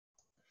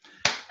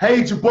Hey,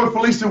 it's your boy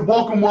Felicia.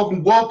 Welcome,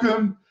 welcome,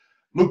 welcome.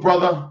 Look,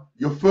 brother,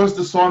 your first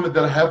assignment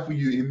that I have for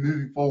you in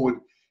moving forward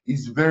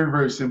is very,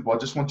 very simple. I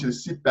just want you to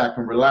sit back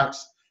and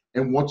relax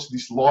and watch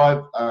this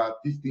live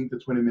 15 to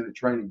 20-minute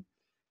training.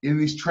 In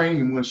this training,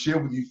 I'm going to share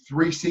with you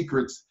 3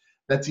 secrets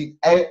that's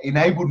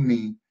enabled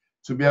me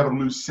to be able to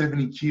lose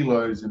 70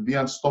 kilos and be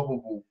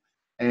unstoppable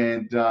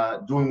and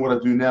doing what I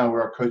do now,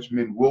 where I coach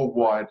men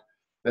worldwide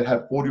that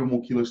have 40 or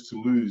more kilos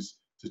to lose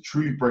to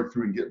truly break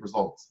through and get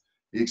results.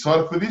 Are you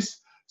excited for this?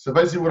 So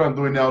basically what I'm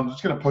doing now, I'm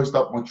just going to post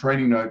up my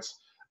training notes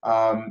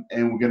and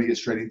we're going to get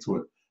straight into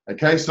it.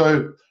 Okay,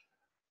 so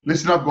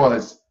listen up,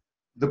 guys.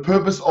 The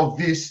purpose of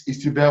this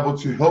is to be able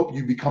to help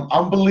you become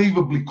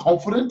unbelievably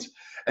confident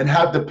and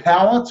have the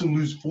power to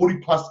lose 40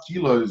 plus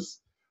kilos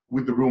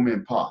with the real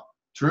man path.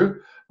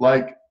 True?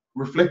 Like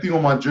reflecting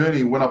on my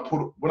journey when I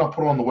put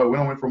on the weight,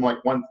 when I went from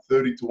like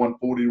 130 to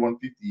 140 to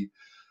 150,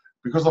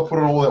 because I put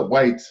on all that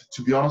weight,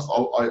 to be honest,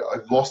 I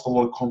lost a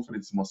lot of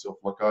confidence in myself.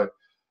 Like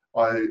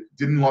I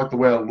didn't like the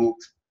way I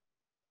looked.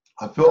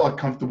 I felt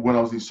uncomfortable when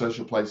I was in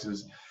social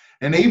places.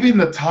 And even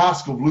the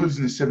task of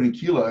losing the 70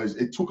 kilos,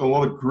 it took a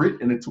lot of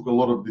grit and it took a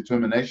lot of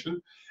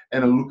determination.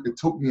 And it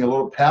took me a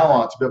lot of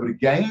power to be able to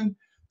gain,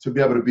 to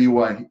be able to be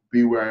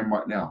where I am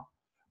right now.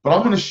 But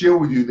I'm going to share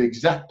with you the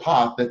exact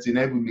path that's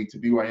enabled me to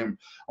be where I am.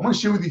 I'm going to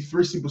share with you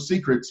 3 simple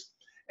secrets.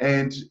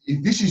 And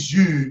if this is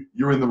you,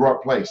 you're in the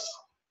right place.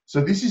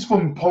 So this is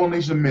from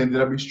Polynesian men that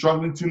have been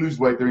struggling to lose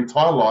weight their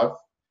entire life.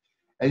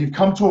 And you've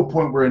come to a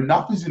point where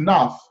enough is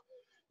enough.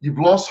 You've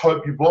lost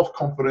hope, you've lost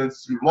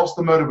confidence, you've lost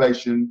the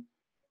motivation,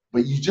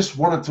 but you just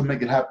wanted to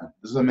make it happen.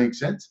 Does that make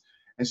sense?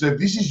 And so if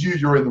this is you,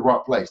 you're in the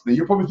right place. Now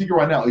you're probably thinking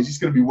right now, is this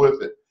going to be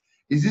worth it?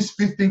 Is this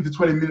 15 to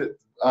 20 minutes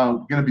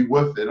going to be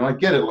worth it? And I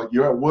get it. Like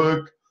you're at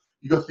work,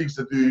 you got things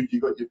to do,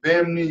 you got your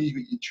family, you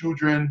got your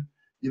children,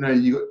 you know,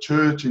 you got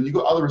church, and you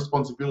got other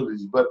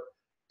responsibilities. But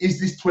is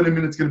this 20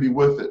 minutes going to be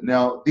worth it?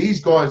 Now these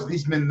guys,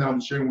 these men that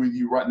I'm sharing with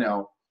you right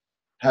now,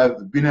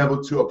 have been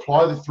able to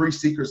apply the 3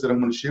 secrets that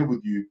I'm going to share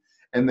with you,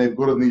 and they've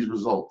gotten these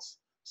results.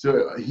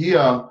 So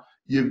here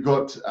you've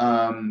got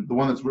the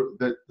one that's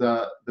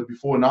the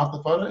before and after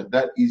photo.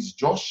 That is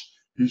Josh,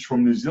 who's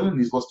from New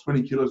Zealand. He's lost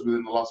 20 kilos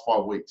within the last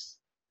 5 weeks.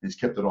 He's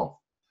kept it off.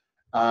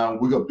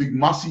 We got Big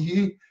Mussy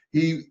here.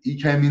 He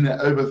came in at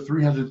over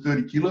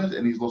 330 kilos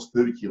and he's lost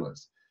 30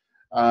 kilos.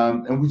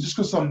 And we just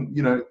got some,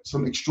 you know,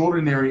 some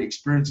extraordinary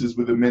experiences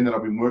with the men that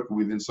I've been working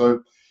with. And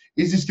so,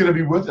 is this going to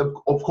be worth it?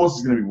 Of course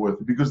it's going to be worth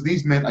it, because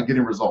these men are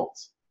getting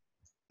results.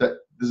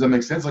 Does that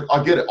make sense? Like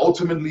I get it.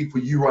 Ultimately for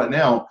you right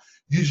now,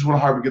 you just want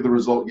to hurry to get the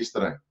result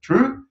yesterday.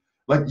 True?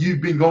 Like you've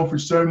been going through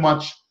so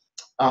much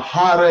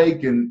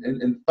heartache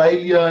and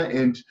failure,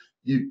 and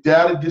you've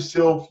doubted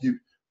yourself. You've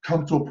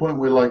come to a point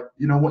where, like,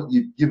 you know what,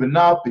 you've given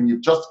up and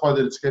you've justified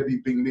that it's going to be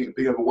being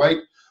overweight,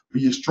 but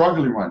you're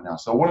struggling right now.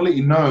 So I want to let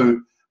you know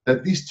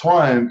that this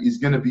time is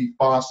going to be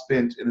fast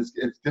spent, and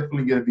it's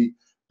definitely going to be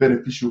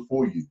beneficial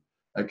for you.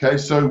 Okay,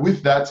 so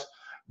with that,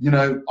 you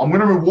know, I'm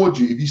going to reward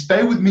you. If you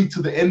stay with me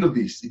to the end of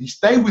this, if you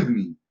stay with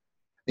me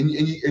and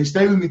you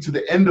stay with me to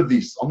the end of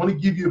this, I'm going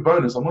to give you a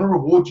bonus. I'm going to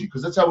reward you,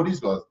 because that's how it is,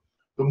 guys.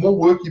 The more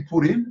work you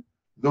put in,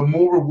 the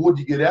more reward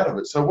you get out of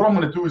it. So what I'm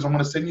going to do is I'm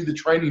going to send you the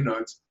training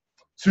notes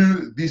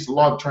to this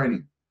live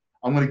training.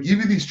 I'm going to give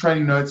you these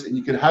training notes, and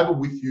you can have it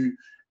with you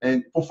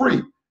and for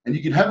free. And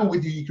you can have it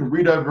with you. You can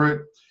read over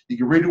it. You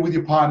can read it with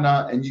your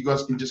partner, and you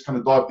guys can just kind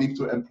of dive deep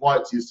to it and apply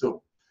it to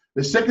yourself.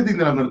 The second thing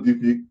that I'm going to do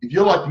for you, if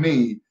you're like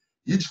me,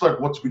 you just like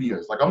watch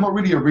videos. Like I'm not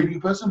really a reading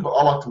person, but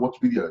I like to watch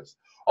videos.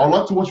 I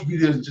like to watch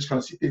videos and just kind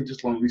of sit there and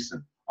just want to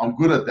listen. I'm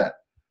good at that.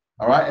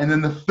 All right. And then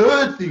the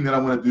third thing that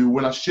I'm going to do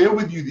when I share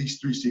with you these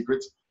 3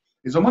 secrets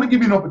is I'm going to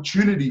give you an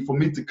opportunity for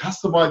me to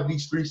customize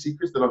these 3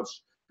 secrets that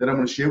I'm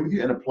going to share with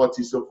you and apply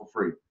to yourself for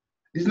free.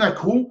 Isn't that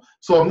cool?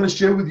 So I'm going to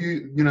share with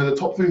you, you know, the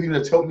top 3 things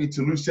that's helped me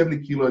to lose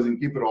 70 kilos and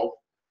keep it off,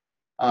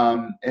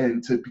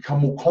 and to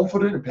become more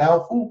confident and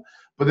powerful.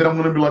 But then I'm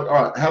going to be like,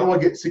 all right, how do I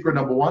get secret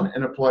number 1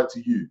 and apply it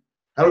to you?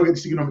 How do I get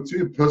secret number 2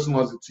 and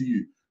personalize it to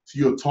you, to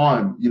your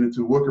time, you know,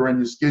 to work around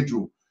your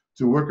schedule,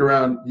 to work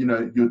around, you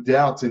know, your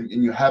doubts and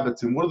your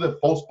habits, and what are the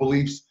false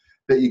beliefs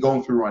that you're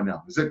going through right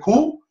now? Is that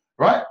cool?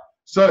 Right?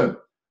 So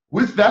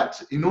with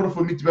that, in order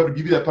for me to be able to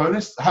give you that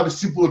bonus, I have a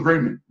simple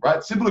agreement,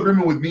 right? Simple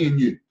agreement with me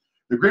and you.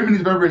 The agreement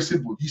is very, very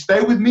simple. You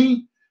stay with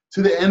me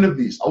to the end of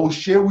this. I will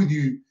share with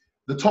you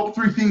the top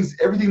 3 things,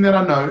 everything that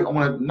I know. I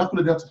want to knuckle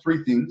it down to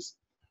 3 things.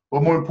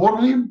 But more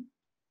importantly,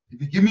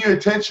 if you give me your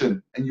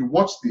attention and you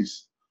watch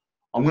this,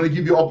 I'm going to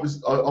give you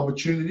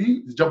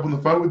opportunity to jump on the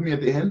phone with me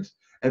at the end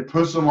and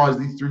personalize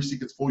these 3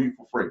 secrets for you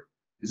for free.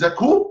 Is that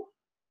cool?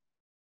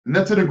 And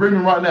that's an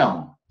agreement right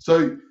now.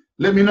 So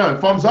let me know.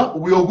 Thumbs up. Are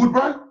we all good,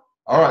 bro?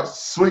 All right.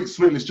 Sweet,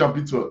 sweet. Let's jump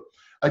into it.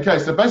 Okay.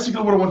 So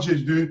basically what I want you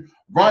to do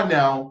right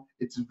now,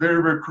 it's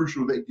very, very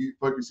crucial that you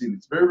focus in.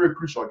 It's very, very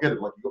crucial. I get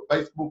it. Like you've got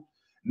Facebook,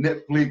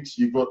 Netflix,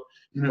 you've got,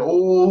 you know,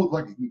 all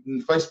like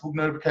Facebook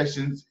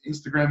notifications,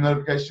 Instagram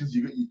notifications,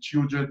 you got your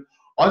children.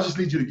 I just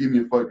need you to give me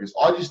a focus.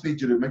 I just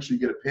need you to make sure you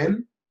get a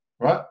pen,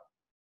 right?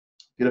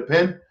 Get a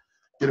pen,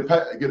 get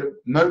a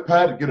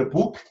notepad, get a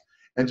book,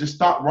 and just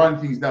start writing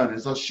things down.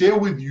 As I share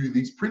with you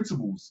these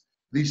principles,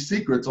 these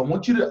secrets, I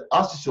want you to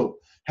ask yourself,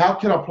 how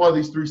can I apply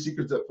these 3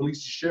 secrets that Felice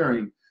is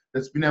sharing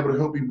that's been able to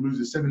help him lose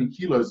the 70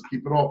 kilos and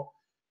keep it off,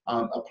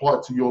 apply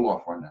it to your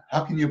life right now?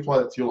 How can you apply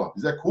that to your life?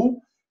 Is that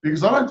cool?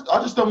 Because I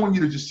just don't want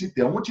you to just sit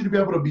there. I want you to be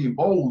able to be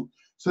involved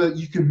so that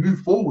you can move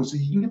forward, so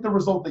you can get the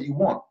result that you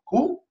want.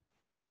 Cool?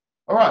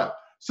 All right.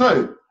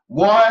 So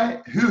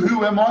why,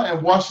 who am I,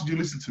 and why should you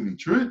listen to me?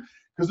 True?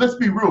 Because let's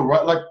be real,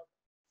 right? Like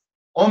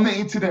on the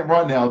internet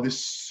right now, there's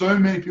so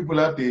many people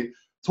out there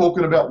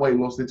talking about weight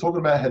loss. They're talking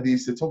about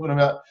hadiths. They're talking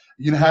about,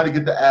 you know, how to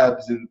get the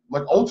abs. And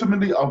like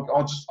ultimately,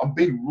 I'm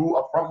being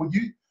real upfront with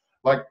you.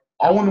 Like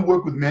I want to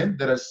work with men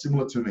that are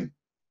similar to me.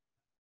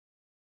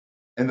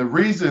 And the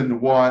reason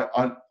why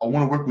I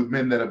want to work with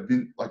men that have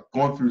been like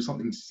gone through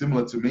something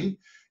similar to me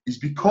is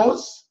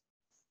because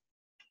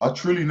I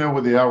truly know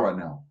where they are right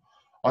now.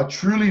 I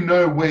truly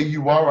know where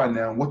you are right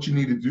now and what you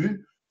need to do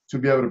to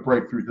be able to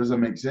break through. Does that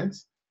make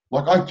sense?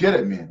 Like I get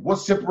it, man. What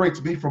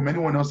separates me from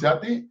anyone else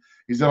out there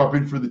is that I've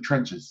been through the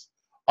trenches.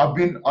 I've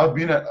been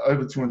at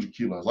over 200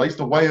 kilos. I used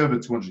to weigh over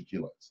 200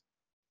 kilos.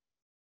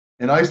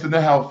 And I used to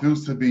know how it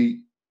feels to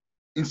be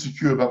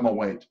insecure about my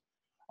weight.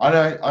 I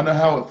know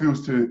how it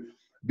feels to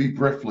be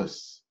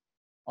breathless.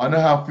 I know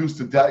how it feels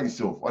to doubt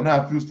yourself. I know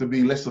how it feels to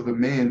be less of a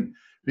man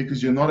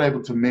because you're not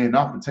able to man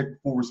up and take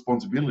full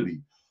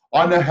responsibility.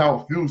 I know how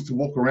it feels to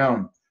walk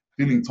around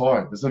feeling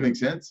tired. Does that make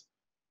sense?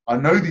 I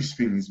know these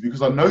feelings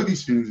because I know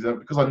these feelings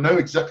because I know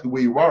exactly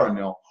where you are right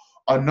now.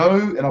 I know,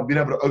 and I've been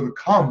able to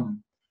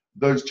overcome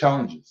those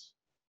challenges.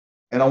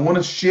 And I want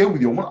to share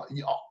with you,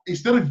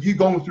 instead of you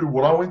going through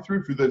what I went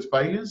through those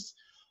failures,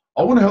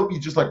 I want to help you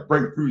just like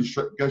break through and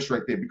go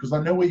straight there because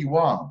I know where you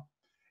are.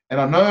 And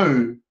I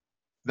know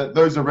that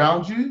those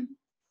around you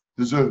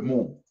deserve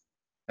more.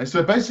 And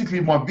so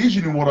basically my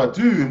vision in what I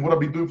do and what I've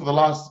been doing for the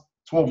last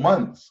 12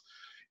 months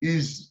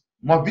is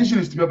my vision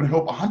is to be able to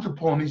help 100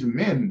 Polynesian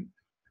men.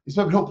 It's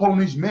to be able to help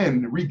Polynesian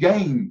men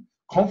regain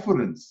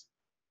confidence,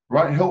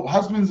 right? And help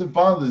husbands and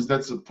fathers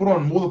that's put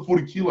on more than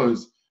 40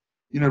 kilos,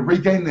 you know,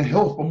 regain their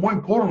health. But more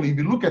importantly, if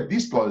you look at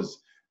this, guys,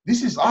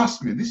 this is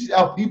us, man. This is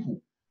our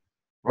people,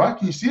 right?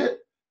 Can you see it?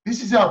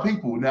 This is our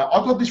people. Now,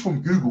 I got this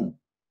from Google.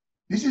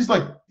 This is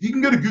like, you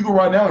can go to Google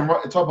right now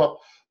and type up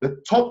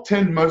the top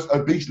 10 most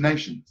obese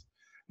nations.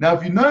 Now,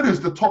 if you notice,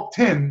 the top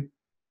 10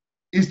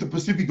 is the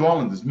Pacific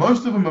Islanders.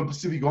 Most of them are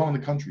Pacific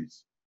Islander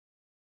countries.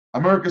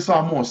 America,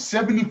 Samoa,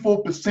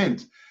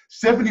 74%,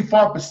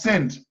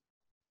 75%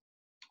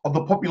 of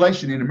the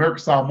population in America,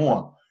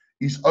 Samoa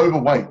is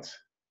overweight.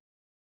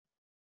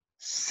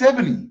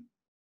 70.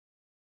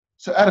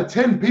 So out of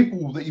 10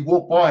 people that you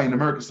walk by in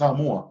America,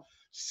 Samoa,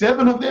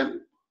 7 of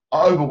them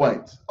are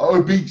overweight, are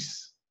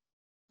obese.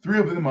 3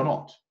 of them are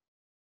not.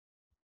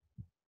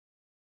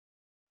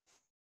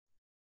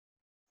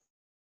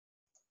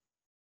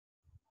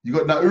 You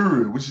got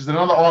Nauru, which is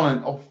another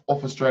island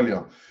off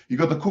Australia. You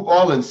got the Cook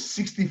Islands,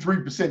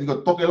 63%. You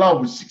got Tokelau,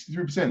 which is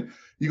 63%.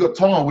 You got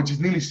Tonga, which is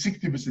nearly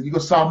 60%. You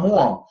got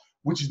Samoa,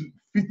 which is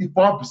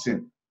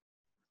 55%.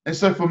 And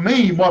so for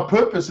me, my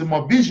purpose and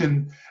my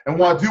vision and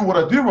why I do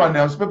what I do right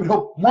now is to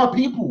help my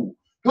people,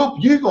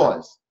 help you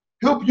guys,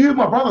 help you,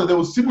 my brother, that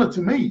was similar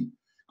to me.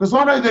 Because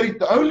I know that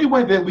the only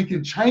way that we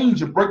can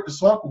change and break the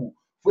cycle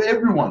for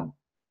everyone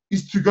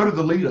is to go to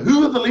the leader.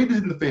 Who are the leaders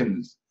in the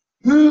families?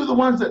 Who are the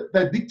ones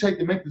that dictate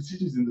and make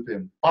decisions in the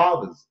family?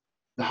 Fathers,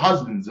 the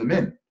husbands, the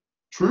men.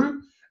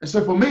 True? And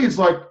so for me, it's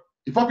like,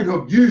 if I can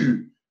help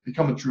you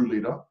become a true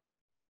leader,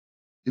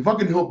 if I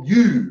can help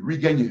you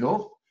regain your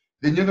health,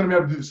 then you're going to be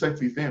able to do the same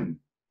for your family. Do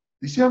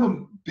you see how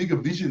a bigger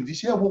vision? Do you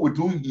see how what we're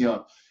doing here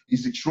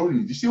is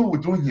extraordinary? Do you see what we're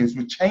doing here is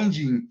we're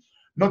changing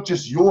not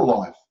just your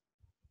life,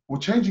 we're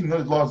changing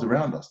those lives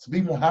around us to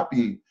be more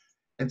happy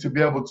and to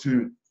be able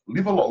to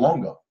live a lot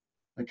longer.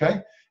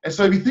 Okay? And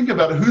so if you think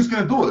about it, who's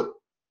going to do it?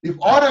 If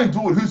I don't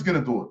do it, who's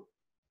going to do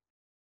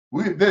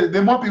it?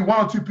 There might be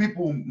 1 or 2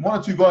 people, 1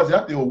 or 2 guys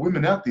out there or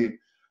women out there.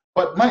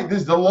 But mate,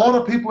 there's a lot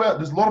of people out.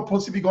 There's a lot of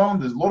Pacific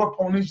Islanders, a lot of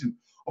Polynesian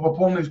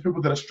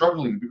people that are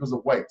struggling because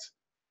of weight.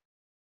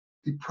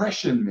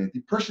 Depression, man.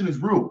 Depression is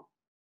real.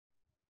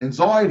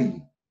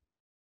 Anxiety,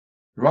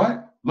 right?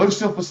 Low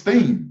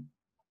self-esteem.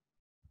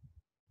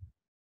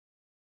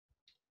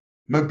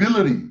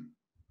 Mobility.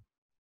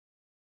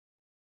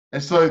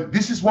 And so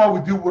this is why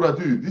we do what I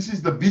do. This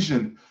is the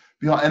vision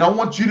behind, and I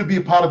want you to be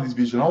a part of this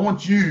vision. I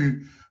want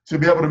you to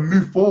be able to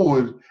move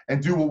forward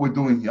and do what we're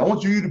doing here. I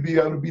want you to be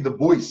able to be the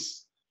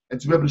voice and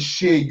to be able to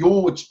share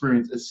your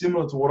experience as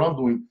similar to what I'm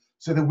doing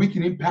so that we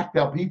can impact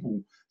our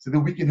people, so that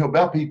we can help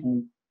our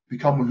people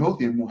become more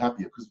healthy and more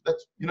happier, because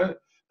that's, you know,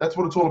 that's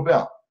what it's all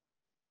about.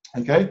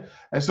 Okay?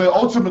 And so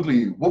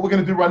ultimately, what we're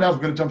going to do right now is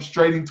we're going to jump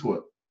straight into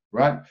it,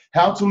 right?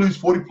 How to lose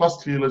 40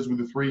 plus kilos with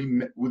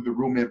the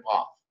real man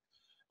path.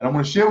 And I'm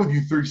going to share with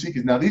you 3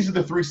 secrets. Now, these are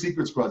the 3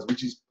 secrets, guys,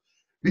 which is,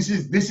 this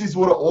is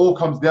what it all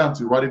comes down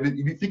to, right? If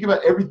you think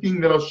about everything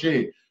that I'll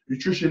share,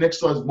 nutrition,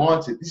 exercise,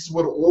 mindset, this is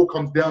what it all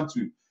comes down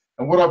to.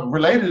 And what I've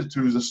related it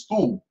to is a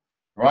stool,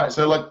 right?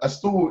 So like a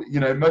stool, you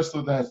know, most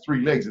of it has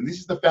 3 legs, and this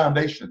is the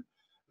foundation.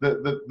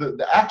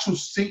 the actual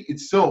seat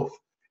itself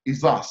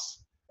is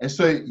us. And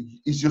so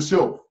it's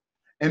yourself.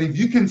 And if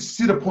you can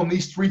sit upon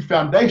these three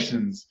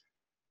foundations,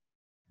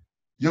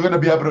 you're going to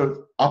be able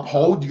to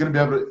uphold, you're going to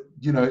be able to,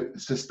 you know,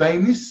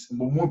 sustain this,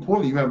 but more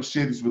importantly, you're going to be able to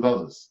share this with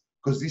others,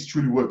 because this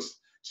truly works.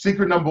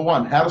 Secret number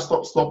one, how to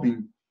stop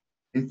stopping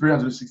in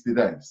 360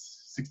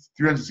 days,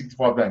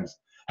 365 days.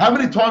 How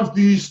many times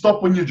do you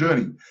stop on your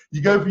journey?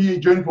 You go for your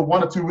journey for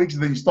 1 or 2 weeks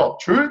and then you stop.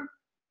 True?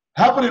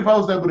 How about if I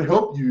was able to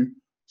help you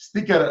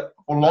stick at it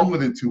for longer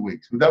than 2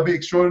 weeks? Would that be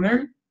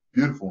extraordinary?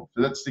 Beautiful.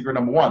 So that's secret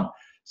number one.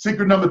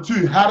 Secret number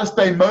two, how to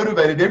stay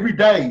motivated every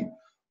day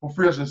for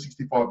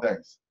 365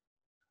 days.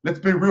 Let's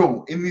be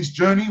real. In this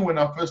journey, when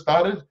I first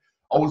started,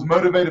 I was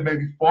motivated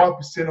maybe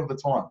 5% of the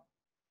time.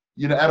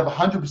 You know, out of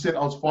 100%, I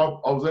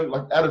was only,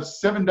 like, out of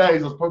 7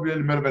 days, I was probably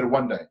only motivated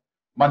one day,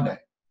 Monday.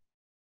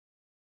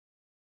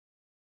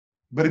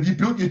 But if you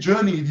built your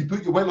journey, if you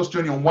built your weight loss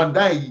journey on one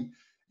day,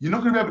 you're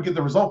not going to be able to get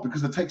the result,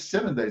 because it takes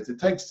 7 days. It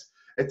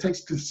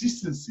takes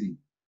consistency.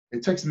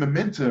 It takes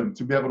momentum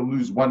to be able to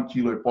lose 1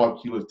 kilo, 5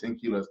 kilos, 10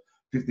 kilos,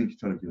 15,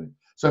 20 kilos.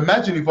 So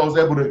imagine if I was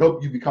able to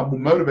help you become more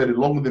motivated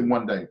longer than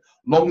 1 day,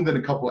 longer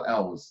than a couple of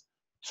hours,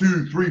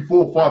 2, 3,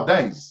 4, 5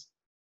 days.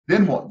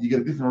 Then what? You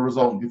get a different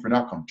result and different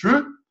outcome.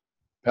 True?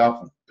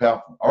 Powerful,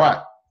 powerful. All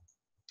right.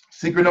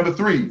 Secret number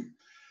three,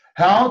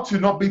 how to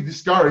not be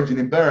discouraged and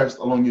embarrassed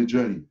along your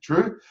journey.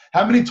 True?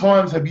 How many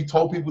times have you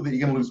told people that you're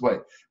going to lose weight?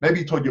 Maybe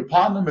you told your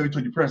partner, maybe you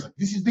told your parents, like,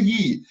 this is the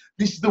year,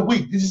 this is the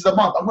week, this is the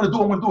month, I'm going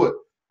to do it.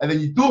 And then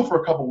you do it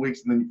for a couple of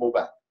weeks and then you fall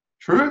back.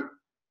 True?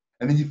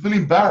 And then you feel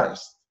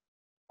embarrassed.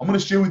 I'm going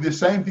to share with you the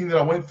same thing that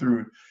I went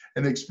through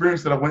and the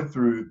experience that I went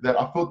through, that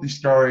I felt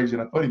discouraged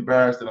and I felt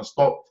embarrassed and I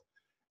stopped.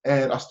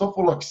 And I stopped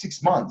for like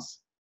 6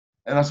 months.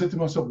 And I said to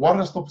myself, why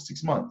did I stop for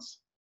 6 months?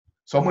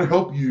 So I'm going to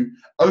help you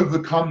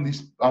overcome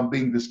this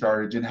being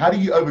discouraged. And how do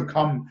you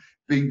overcome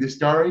being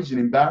discouraged and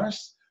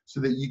embarrassed so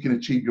that you can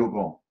achieve your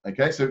goal?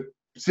 Okay, so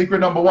secret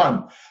number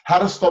one, how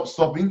to stop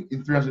stopping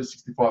in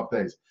 365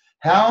 days.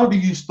 How do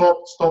you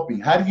stop stopping?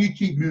 How do you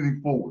keep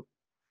moving forward?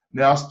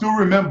 Now, I still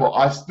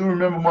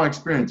remember my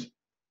experience.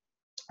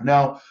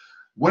 Now,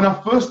 when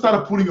I first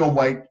started putting on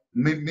weight,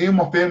 me and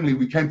my family,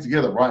 we came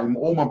together, right? And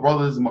all my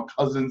brothers and my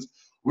cousins,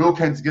 we all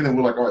came together and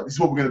we're like, all right, this is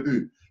what we're going to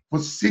do. For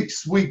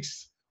 6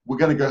 weeks, we're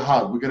going to go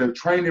hard. We're going to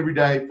train every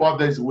day, 5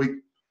 days a week.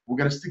 We're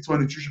going to stick to our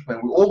nutrition plan.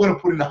 We're all going to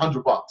put in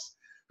 $100.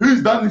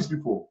 Who's done this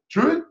before?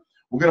 True?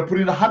 We're going to put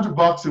in $100 and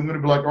we're going to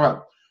be like,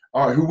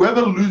 all right,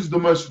 whoever loses the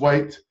most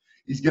weight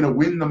is going to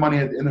win the money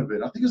at the end of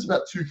it. I think it's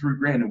about 2-3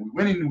 grand. And we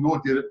went in and we all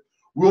did it.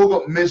 We all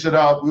got measured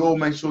up. We all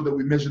made sure that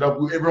we measured up.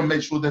 Everyone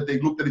made sure that they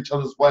looked at each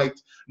other's weight.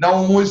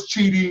 No one was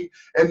cheating.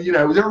 And, you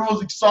know, everyone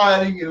was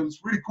exciting. And it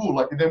was really cool.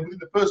 Like, and then within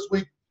the first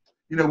week,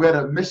 you know, we had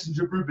a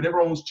messenger group and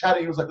everyone was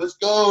chatting. It was like, let's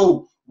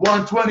go.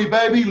 120,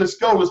 baby. Let's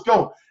go. Let's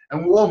go.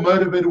 And we're all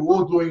motivated. We're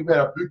all doing, we had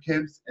our boot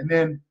camps. And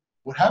then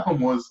what happened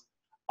was,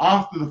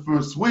 after the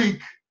first week,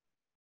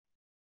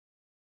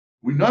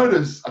 we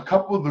noticed a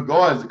couple of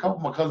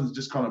my cousins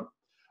just kind of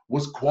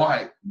was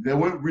quiet. They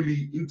weren't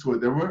really into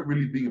it. They weren't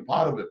really being a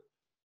part of it.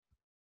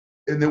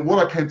 And then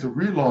what I came to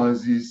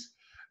realize is,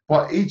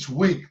 by each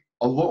week,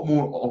 a lot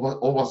more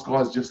of us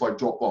guys just like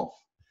dropped off.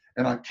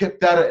 And I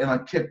kept at it and I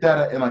kept at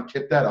it and I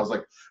kept at it. I was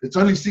like, it's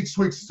only 6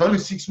 weeks. It's only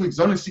 6 weeks. It's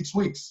only 6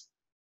 weeks.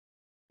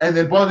 And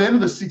then by the end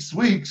of the 6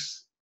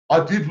 weeks,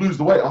 I did lose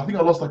the weight. I think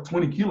I lost like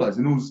 20 kilos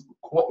and it was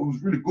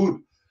really good.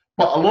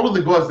 But a lot of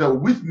the guys that were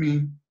with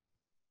me,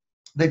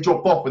 they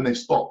dropped off and they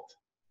stopped.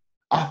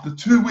 After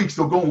 2 weeks,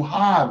 they're going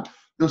hard.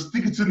 They're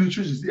sticking to the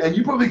nutrition. And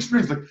you probably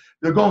experienced, like,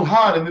 they're going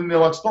hard and then they're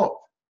like, stop.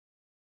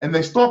 And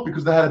they stopped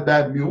because they had a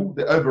bad meal,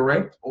 they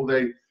overate, or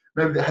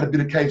maybe they had a bit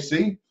of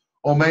KFC,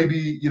 or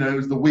maybe, you know, it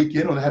was the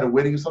weekend or they had a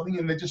wedding or something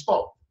and they just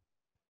stopped.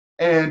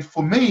 And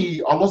for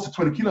me, I lost the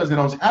 20 kilos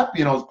and I was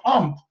happy and I was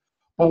pumped.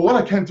 But what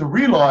I came to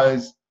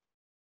realize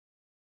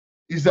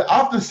is that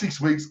after 6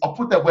 weeks, I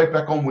put that weight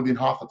back on within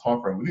half the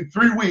time frame. Within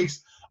 3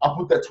 weeks, I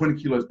put that 20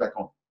 kilos back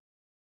on.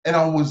 And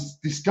I was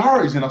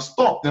discouraged and I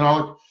stopped. And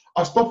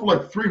I stopped for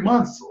like 3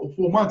 months or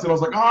 4 months. And I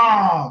was like,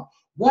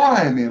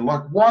 why, man?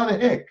 Like, why the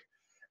heck?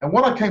 And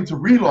what I came to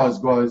realize,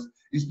 guys,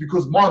 is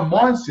because my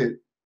mindset,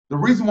 the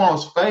reason why I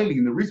was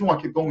failing, the reason why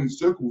I kept going in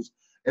circles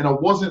and I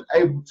wasn't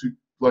able to,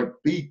 like,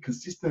 be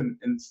consistent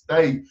and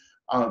stay,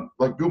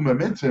 like, build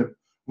momentum,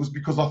 was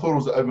because I thought it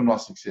was an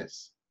overnight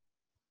success.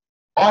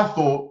 I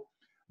thought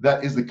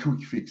that is the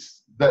quick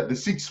fix. That the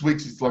 6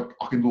 weeks is like,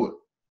 I can do it.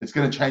 It's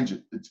going to change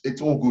it.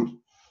 It's all good.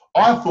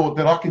 I thought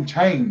that I can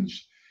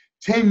change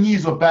 10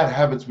 years of bad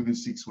habits within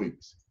 6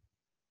 weeks.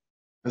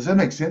 Does that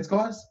make sense,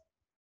 guys?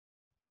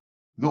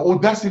 The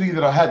audacity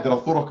that I had, that I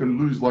thought I could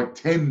lose like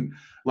 10,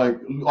 like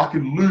I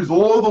could lose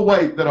all the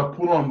weight that I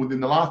put on within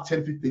the last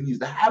 10, 15 years,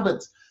 the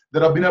habits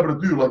that I've been able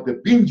to do, like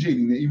the binge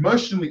eating, the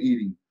emotionally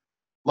eating,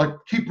 like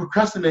keep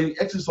procrastinating,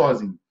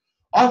 exercising.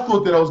 I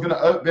thought that I was going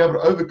to be able to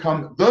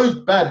overcome those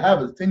bad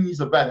habits, 10 years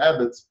of bad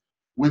habits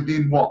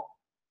within what?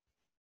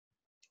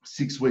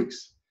 6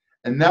 weeks.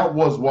 And that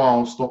was why I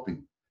was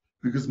stopping,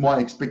 because my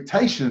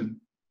expectation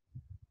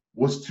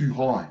was too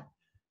high.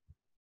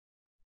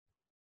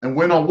 And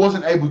when I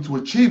wasn't able to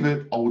achieve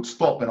it, I would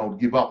stop and I would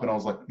give up. And I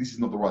was like, this is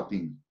not the right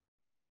thing.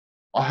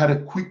 I had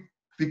a quick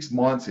fixed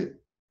mindset.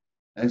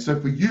 And so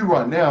for you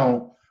right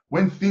now,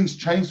 when things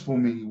changed for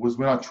me was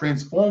when I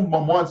transformed my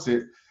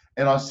mindset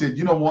and I said,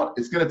 you know what,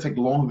 it's going to take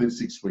longer than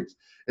 6 weeks.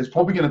 It's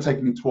probably going to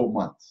take me 12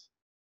 months.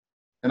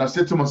 And I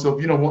said to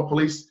myself, you know what,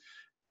 police,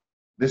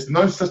 there's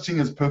no such thing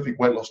as a perfect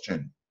weight loss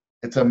journey.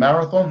 It's a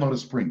marathon, not a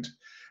sprint.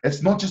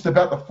 It's not just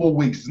about the 4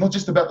 weeks. It's not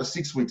just about the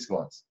 6 weeks,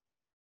 guys.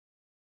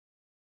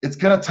 It's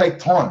going to take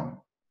time.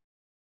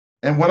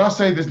 And when I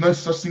say there's no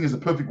such thing as a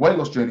perfect weight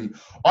loss journey,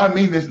 I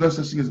mean there's no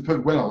such thing as a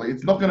perfect weight loss.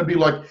 It's not going to be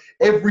like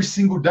every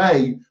single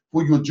day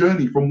for your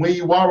journey from where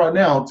you are right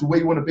now to where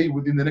you want to be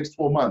within the next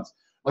 12 months.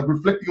 Like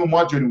reflecting on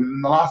my journey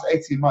within the last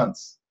 18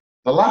 months.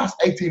 The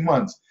last 18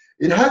 months,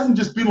 it hasn't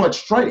just been like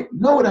straight.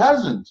 No, it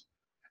hasn't.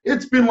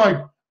 It's been like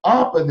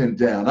up and then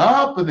down,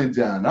 up and then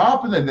down,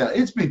 up and then down.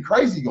 It's been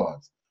crazy,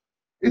 guys.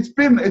 It's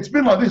been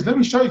like this. Let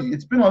me show you.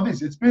 It's been like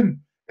this. It's been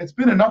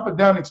an up and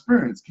down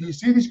experience. Can you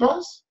see these,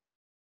 guys?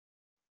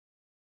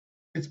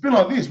 It's been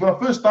like this. When I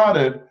first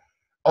started,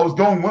 I was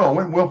going well. I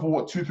went well for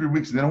what, 2-3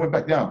 weeks, and then I went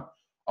back down.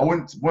 I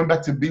went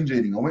back to binge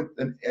eating. I went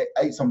and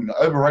ate something.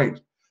 I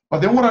overate.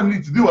 But then what I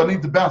need to do, I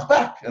need to bounce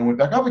back, and I went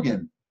back up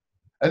again.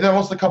 And then I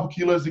lost a couple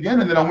kilos again,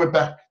 and then I went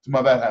back to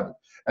my bad habit.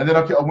 And then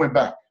I went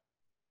back.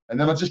 And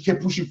then I just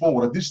kept pushing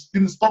forward. I just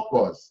didn't stop,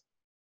 guys.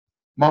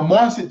 My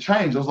mindset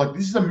changed. I was like,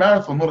 this is a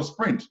marathon, not a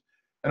sprint.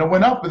 And I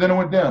went up, and then I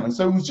went down. And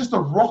so it was just a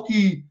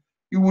rocky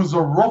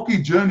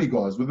journey,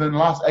 guys, within the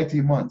last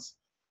 18 months.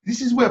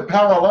 This is where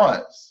power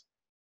lies.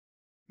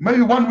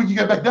 Maybe 1 week you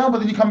go back down, but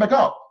then you come back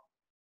up.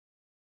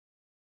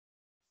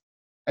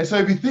 And so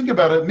if you think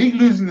about it, me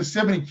losing the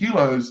 70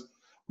 kilos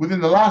within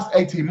the last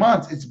 18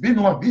 months, it's been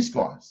like this,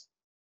 guys.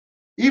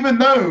 Even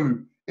though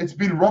it's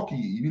been rocky,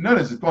 you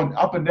notice it's gone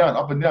up and down,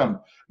 up and down.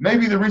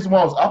 Maybe the reason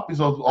why I was up is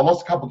I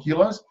lost a couple of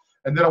kilos,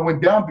 and then I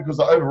went down because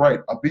I overate.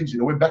 I binged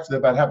it. I went back to the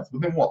bad habits.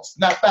 But then what?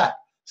 Snap back,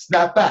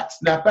 snap back,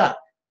 snap back.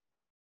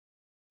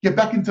 Get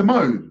back into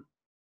mode.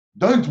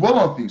 Don't dwell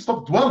on things.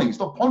 Stop dwelling.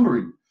 Stop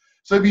pondering.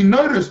 So if you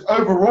notice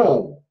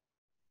overall,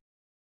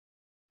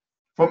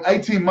 from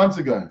 18 months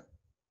ago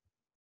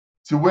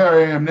to where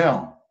I am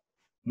now,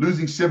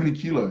 losing 70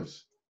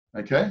 kilos,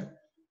 okay?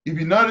 If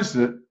you notice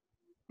it,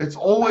 it's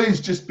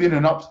always just been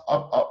an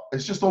up.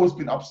 It's just always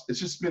been up. It's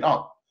just been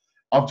up.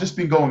 I've just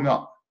been going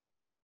up,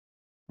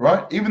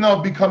 right? Even though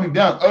I've been coming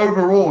down,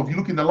 overall, if you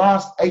look in the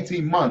last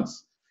 18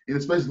 months, in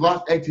the space of the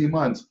last 18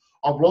 months,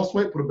 I've lost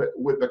weight, put a bit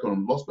weight back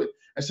on, lost weight.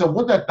 And so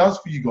what that does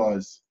for you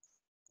guys,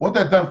 what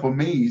that done for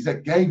me is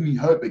that gave me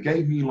hope. It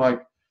gave me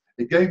like,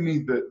 it gave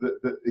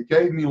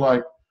me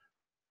like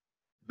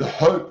the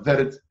hope that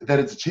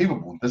it's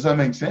achievable. Does that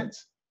make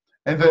sense?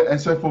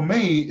 And so for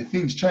me,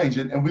 things changed.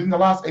 And within the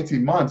last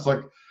 18 months, like,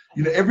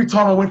 you know, every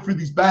time I went through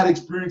these bad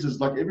experiences,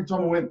 like every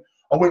time I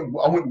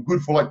went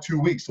good for like 2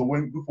 weeks or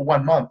went good for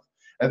 1 month,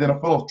 and then I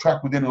fell off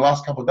track within the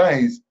last couple of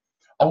days,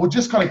 I would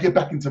just kind of get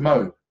back into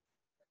mode.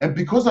 And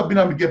because I've been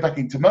able to get back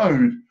into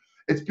mode,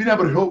 it's been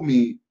able to help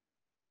me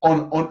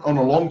on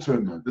a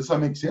long-term mode. Does that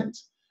make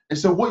sense? And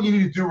so what you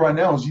need to do right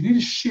now is you need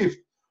to shift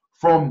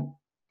from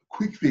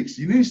quick fix.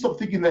 You need to stop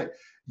thinking that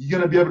you're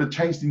going to be able to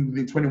change things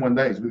within 21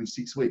 days, within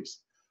 6 weeks.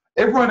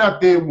 Everyone out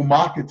there will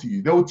market to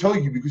you. They will tell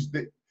you because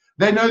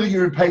they know that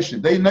you're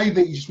impatient. They know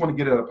that you just want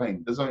to get out of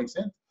pain. Does that make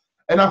sense?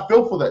 And I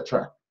fell for that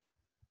trap.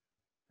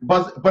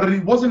 But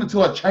it wasn't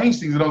until I changed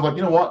things that I was like,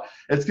 you know what?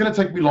 It's going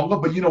to take me longer,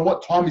 but you know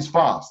what? Time is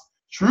fast.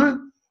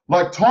 True?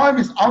 Like, time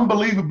is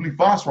unbelievably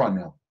fast right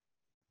now.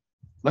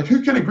 Like,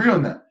 who can agree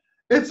on that?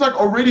 It's like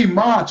already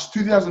March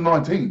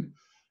 2019.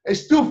 It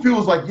still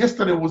feels like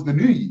yesterday was the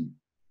new year.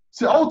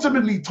 So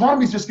ultimately,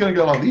 time is just going to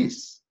go like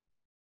this.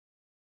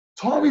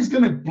 Time is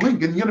going to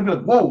blink and you're going to be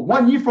like, whoa,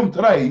 1 year from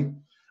today.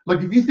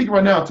 Like, if you think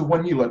right now to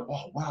 1 year, like,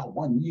 oh, wow,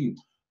 1 year.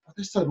 But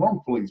that's so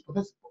long, please. But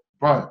that's,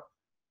 bro.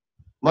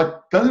 Like,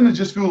 doesn't it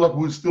just feel like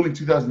we're still in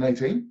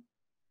 2018?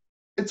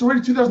 It's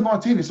already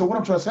 2019. And so what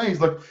I'm trying to say is,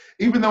 like,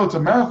 even though it's a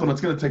marathon,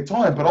 it's going to take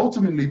time. But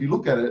ultimately, if you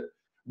look at it,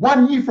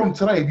 1 year from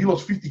today, if you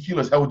lost 50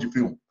 kilos, how would you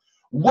feel?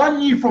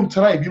 1 year from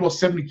today, if you lost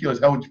 70 kilos,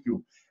 how would you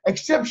feel?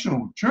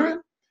 Exceptional,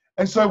 true?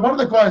 And so one of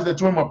the guys that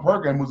joined my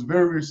program was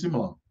very, very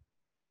similar.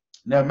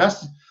 Now,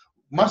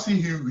 Masi,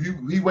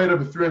 he weighed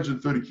over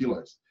 330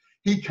 kilos.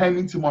 He came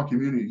into my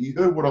community. He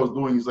heard what I was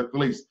doing. He's like,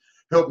 please,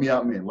 help me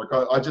out, man. Like,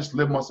 I just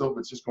led myself.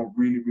 It's just gone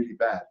really, really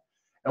bad.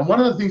 And one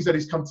of the things that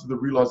he's come to the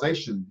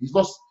realization,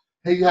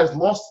 he has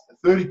lost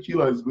 30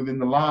 kilos within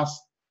the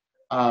last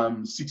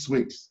 6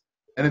 weeks.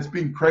 And it's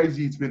been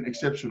crazy. It's been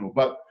exceptional.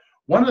 But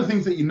one of the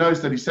things that you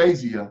notice that he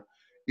says here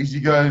is he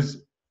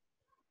goes,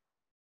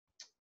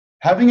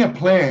 having a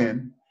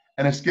plan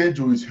and a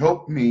schedule has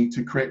helped me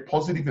to create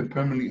positive and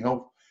permanently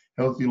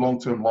healthy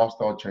long-term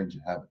lifestyle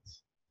changing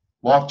habits.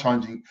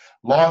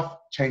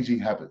 Life-changing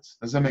habits.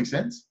 Does that make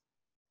sense?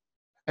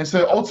 And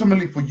so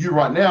ultimately for you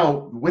right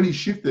now, when he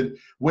shifted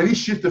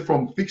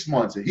from fixed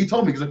mindset, he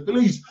told me, because I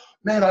feel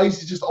man, I used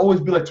to just always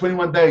be like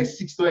 21 days,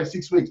 6 days,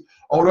 6 weeks.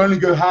 I would only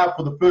go hard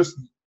for the first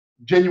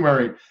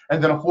January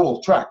and then I fall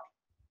off track.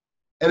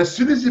 And as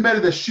soon as he made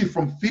it a shift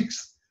from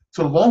fixed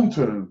to long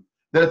term,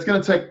 that it's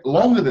going to take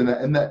longer than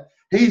that, and that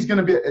he's going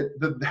to be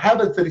the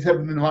habits that he's had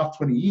in the last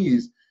 20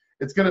 years,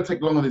 it's going to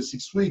take longer than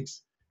 6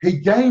 weeks. He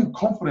gained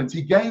confidence,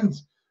 he gained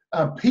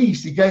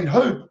peace, he gained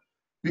hope,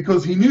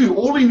 because he knew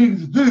all he needed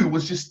to do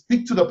was just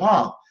stick to the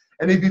path.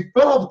 And if he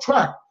fell off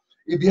track,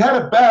 if he had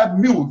a bad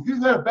meal, if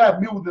you had a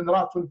bad meal within the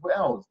last 24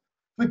 hours,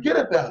 forget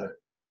about it.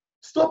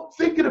 Stop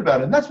thinking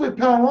about it. And that's where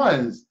power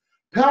lies.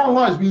 Power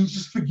lies when you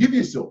just forgive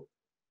yourself.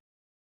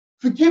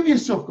 Forgive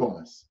yourself,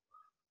 guys.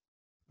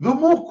 The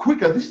more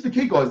quicker, this is the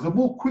key, guys, the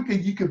more quicker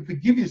you can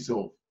forgive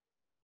yourself,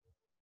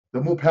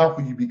 the more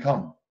powerful you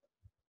become.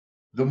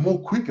 The more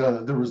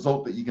quicker the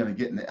result that you're going to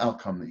get and the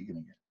outcome that you're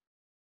going to get.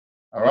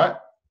 All right?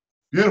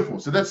 Beautiful.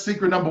 So that's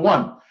secret number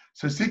 1.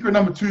 So secret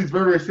number 2 is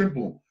very, very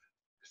simple.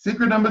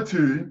 Secret number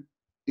 2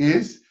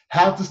 is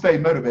how to stay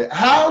motivated.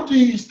 How do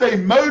you stay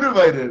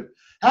motivated?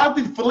 How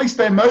did Felice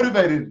stay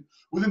motivated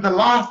within the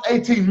last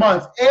 18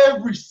 months,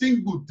 every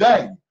single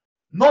day?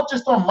 Not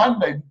just on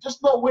Monday,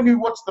 just not when he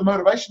watched the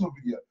motivational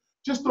video,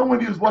 just not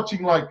when he was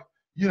watching, like,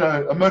 you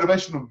know, a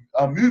motivational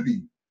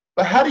movie.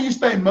 But how do you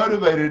stay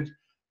motivated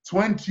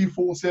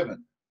 24/7?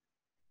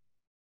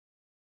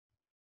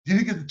 Do you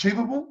think it's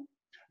achievable?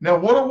 Now,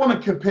 what I want to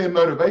compare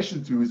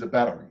motivation to is a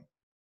battery.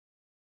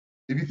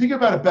 If you think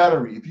about a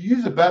battery, if you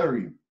use a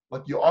battery,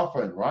 like your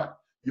iPhone, right?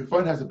 Your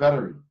phone has a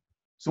battery.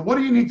 So what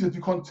do you need to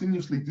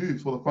continuously do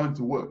for the phone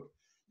to work?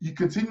 You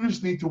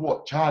continuously need to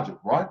what? Charge it,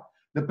 right?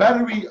 The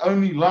battery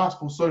only lasts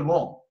for so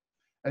long.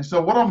 And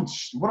so what I'm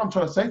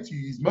trying to say to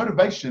you is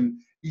motivation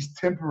is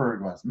temporary,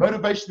 guys.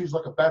 Motivation is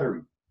like a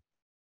battery.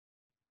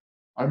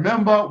 I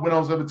remember when I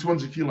was over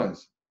 200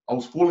 kilos, I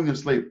was falling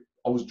asleep.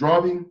 I was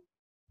driving.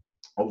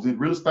 I was in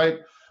real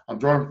estate. I'm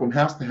driving from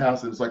house to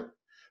house, and it's like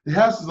the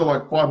houses are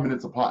like 5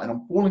 minutes apart, and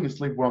I'm falling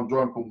asleep while I'm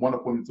driving from one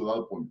appointment to the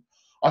other appointment.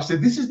 I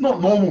said, this is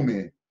not normal,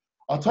 man.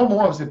 I told my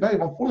wife, I said,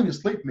 babe, I'm falling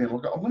asleep, man.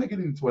 Like, I'm going to get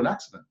into an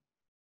accident.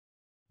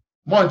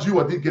 Mind you,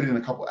 I did get in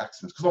a couple of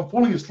accidents because I'm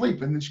falling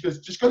asleep. And then she goes,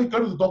 just go to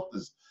the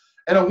doctors.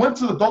 And I went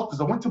to the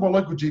doctors. I went to my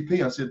local GP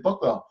and I said,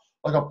 doctor,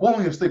 like, I'm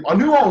falling asleep. I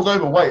knew I was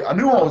overweight. I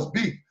knew I was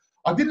big.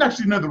 I didn't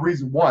actually know the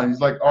reason why. And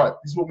he's like, all right,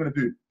 this is what we're going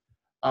to do.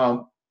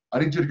 I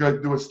need you to go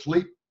do a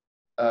sleep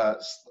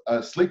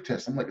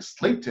test. I'm like, a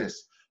sleep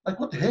test? Like,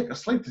 what the heck? A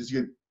sleep test?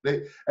 And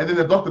then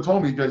the doctor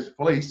told me, he goes,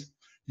 Felice,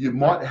 you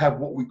might have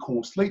what we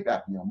call sleep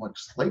apnea. I'm like,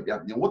 sleep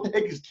apnea? What the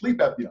heck is sleep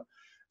apnea?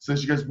 So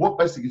she goes, what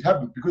basically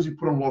happens, because you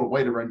put on a lot of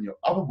weight around your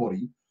upper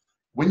body,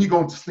 when you go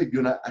into sleep,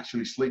 you're not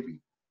actually sleeping.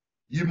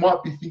 You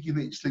might be thinking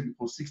that you're sleeping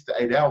for 6 to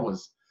 8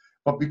 hours,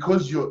 but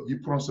because you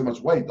put on so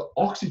much weight, the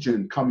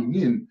oxygen coming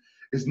in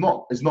is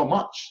not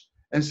much.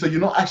 And so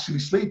you're not actually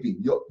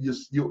sleeping.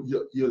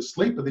 You're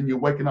asleep, but then you're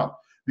waking up.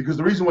 Because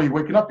the reason why you're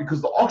waking up,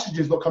 because the oxygen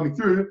is not coming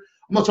through.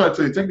 I'm not trying to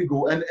tell you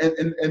technical,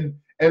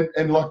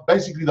 and like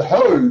basically the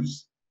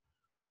hose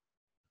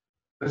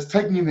that's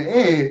taking in the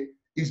air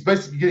is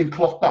basically getting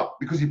clogged up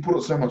because you put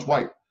on so much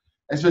weight.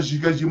 And so she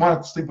goes, you might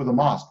have to sleep with a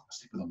mask. I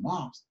sleep with a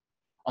mask.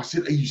 I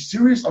said, are you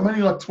serious? I'm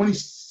only like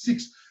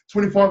 26,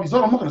 25 years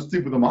old. I'm not going to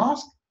sleep with a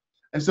mask.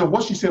 And so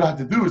what she said I had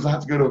to do is I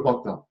had to go to a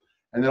doctor.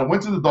 And then I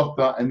went to the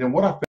doctor, and then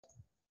what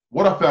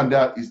I found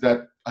out is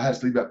that I had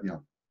sleep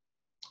apnea.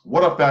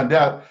 What I found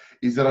out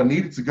is that I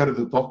needed to go to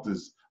the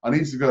doctors. I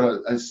needed to go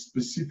to a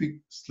specific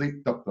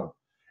sleep doctor.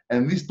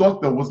 And this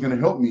doctor was going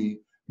to help me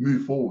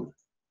move forward.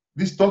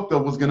 This doctor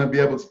was going to be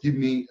able to give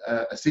me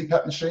a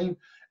CPAP machine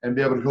and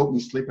be able to help me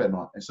sleep at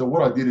night. And so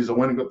what I did is I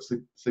went and got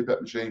the CPAP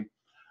machine.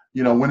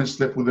 You know, went and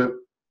slept with it.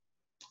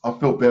 I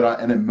felt better,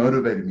 and it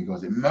motivated me,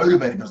 guys. It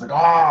motivated me. I was like,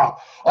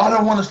 I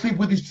don't want to sleep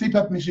with this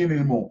CPAP machine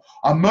anymore.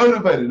 I'm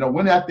motivated. And I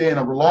went out there and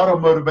I relied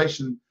on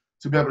motivation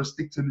to be able to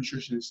stick to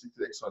nutrition and stick to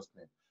the exercise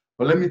plan.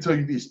 But let me tell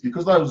you this,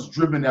 because I was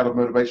driven out of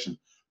motivation,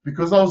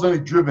 because I was only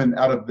driven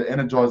out of the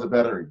Energizer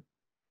battery,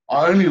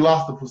 I only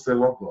lasted for so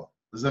long.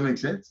 Does that make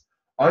sense?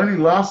 I only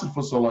lasted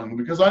for so long.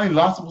 Because I only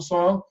lasted for so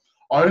long,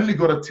 I only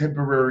got a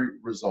temporary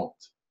result.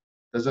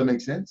 Does that make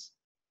sense?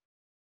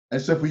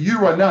 And so for you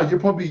right now, you're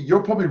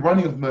probably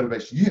running off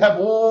motivation. You have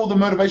all the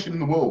motivation in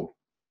the world.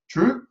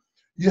 True?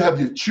 You have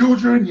your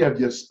children, you have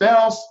your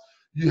spouse,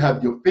 you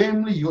have your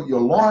family, you got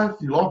your life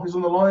is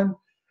on the line.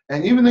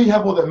 And even though you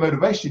have all that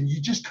motivation,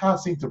 you just can't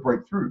seem to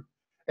break through.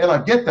 And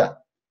I get that.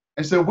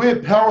 And so where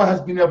power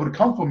has been able to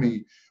come for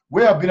me,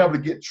 where I've been able to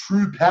get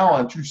true power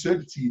and true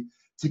certainty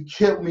to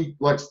keep me,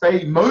 like,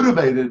 stay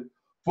motivated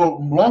for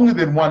longer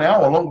than 1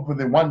 hour, longer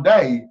than 1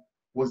 day,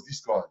 was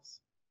this, guys: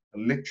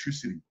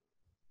 electricity.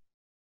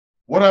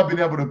 What I've been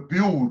able to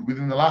build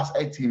within the last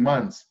 18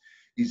 months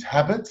is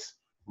habits,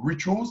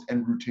 rituals,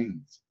 and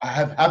routines. I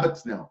have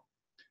habits now.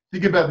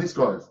 Think about this,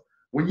 guys.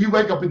 When you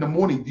wake up in the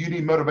morning, do you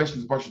need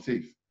motivation to brush your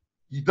teeth?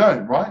 You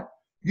don't, right?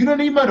 You don't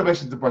need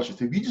motivation to brush your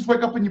teeth. You just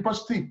wake up and you brush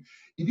your teeth.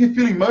 If you're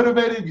feeling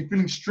motivated, you're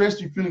feeling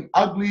stressed, you're feeling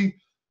ugly,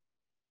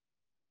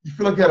 you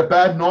feel like you had a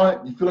bad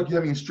night, you feel like you're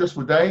having a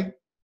stressful day,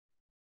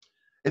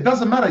 it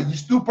doesn't matter. You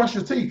still brush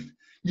your teeth.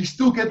 You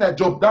still get that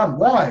job done.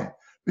 Why?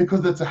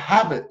 Because it's a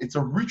habit. It's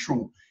a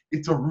ritual.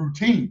 It's a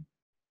routine.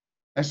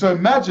 And so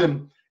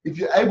imagine if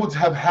you're able to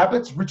have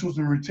habits, rituals,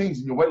 and routines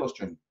in your weight loss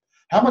journey?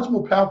 How much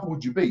more powerful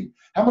would you be?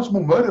 How much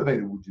more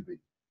motivated would you be?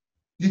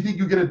 Do you think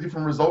you'll get a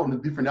different result and a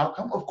different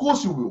outcome? Of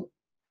course you will,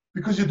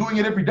 because you're doing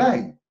it every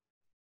day.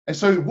 And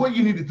so what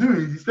you need to do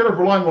is, instead of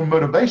relying on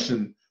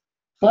motivation,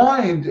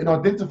 find and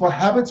identify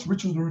habits,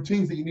 rituals, and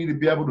routines that you need to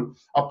be able to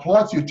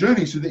apply to your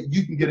journey so that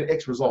you can get an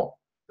X result.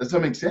 Does that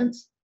make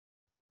sense?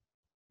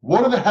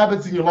 What are the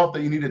habits in your life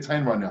that you need to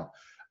attain right now?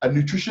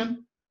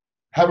 Nutrition.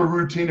 Have a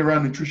routine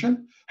around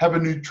nutrition. Have a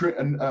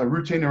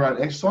routine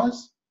around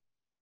exercise.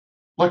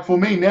 Like for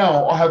me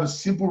now, I have a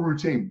simple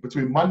routine.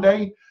 Between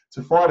Monday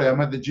to Friday,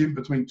 I'm at the gym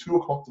between 2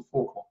 o'clock to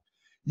 4 o'clock.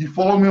 You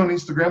follow me on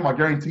Instagram, I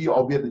guarantee you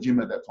I'll be at the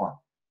gym at that time.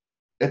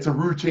 It's a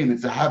routine,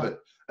 it's a habit.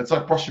 It's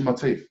like brushing my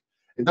teeth.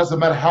 It doesn't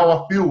matter how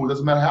I feel, it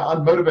doesn't matter how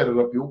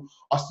unmotivated I feel,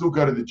 I still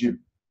go to the gym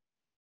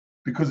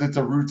because it's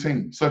a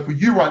routine. So for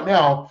you right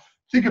now,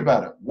 think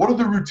about it. What are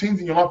the routines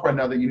in your life right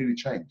now that you need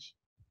to change?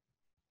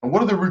 And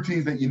what are the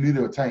routines that you need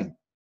to attain?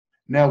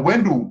 Now,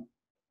 Wendell,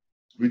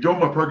 we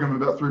joined my program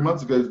about 3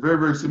 months ago. It's very,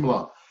 very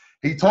similar.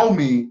 He told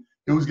me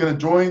he was going to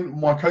join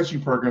my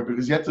coaching program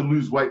because he had to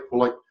lose weight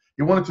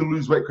he wanted to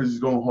lose weight because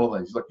he's going on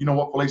holidays. He's like, you know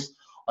what, Felice,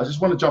 I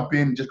just want to jump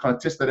in and just kind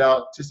of test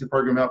the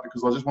program out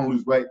because I just want to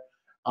lose weight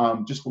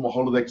just for my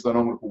holiday because I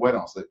don't want to put weight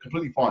on. So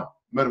completely fine.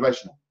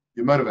 Motivational.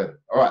 You're motivated.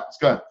 All right, let's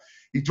go.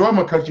 He joined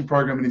my coaching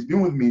program and he's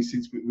been with me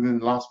since within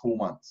the last 4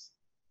 months.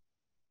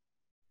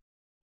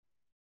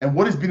 And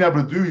what he's been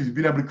able to do is he's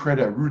been able to create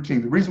a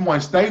routine. The reason why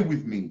he stayed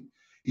with me,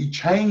 he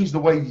changed the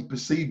way he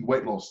perceived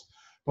weight loss.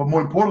 But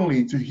more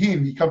importantly, to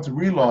him, he come to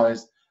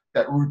realize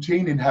that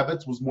routine and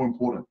habits was more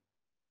important.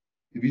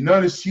 If you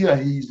notice here, I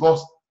think he's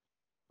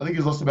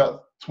lost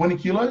about 20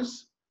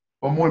 kilos.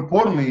 But more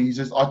importantly, he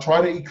says, I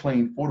try to eat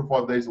clean 4 to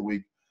 5 days a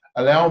week,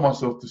 allow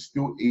myself to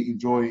still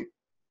enjoy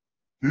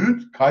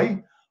food,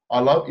 I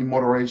love in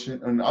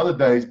moderation. And other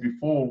days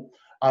below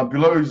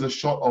is a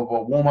shot of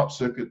a warm-up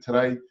circuit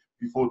today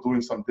before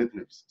doing some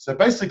deadlifts. So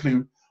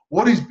basically,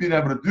 what he's been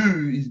able to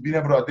do is been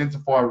able to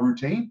identify a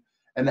routine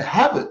and a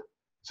habit.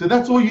 So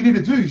that's all you need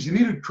to do is you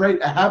need to create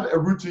a habit, a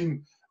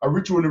routine, a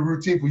ritual and a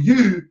routine for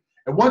you.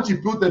 And once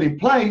you put that in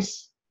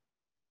place,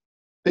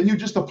 then you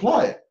just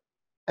apply it.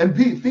 And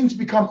things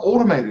become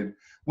automated.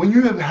 When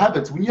you have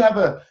habits, when you have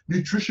a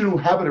nutritional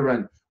habit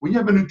around, when you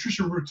have a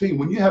nutrition routine,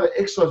 when you have an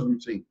exercise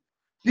routine,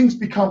 things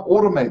become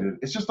automated.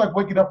 It's just like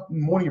waking up in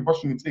the morning and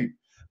brushing your teeth.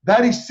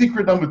 That is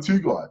secret number 2,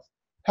 guys.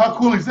 How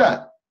cool is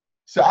that?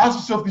 So ask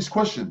yourself this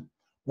question.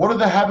 What are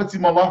the habits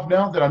in my life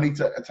now that I need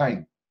to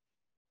attain?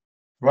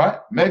 Right?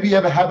 Maybe you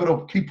have a habit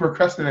of keep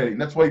procrastinating.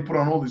 That's why you put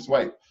on all this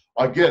weight.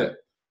 I get it.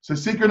 So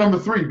secret number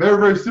 3, very,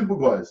 very simple,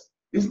 guys.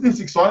 Isn't this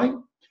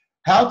exciting?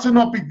 How to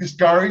not be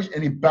discouraged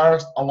and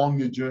embarrassed along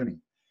your journey.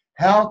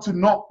 How to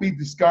not be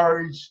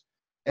discouraged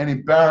and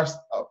embarrassed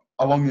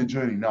along your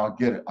journey. Now, I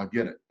get it. I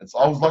get it.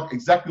 I was like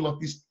exactly like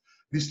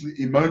this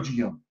emoji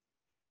here.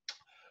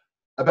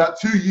 About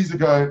 2 years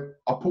ago,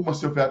 I put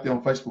myself out there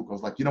on Facebook. I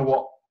was like, you know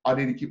what? I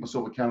need to keep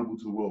myself accountable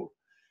to the world.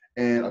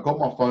 And I got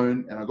my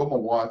phone and I got my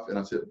wife and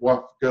I said,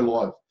 wife, go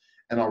live.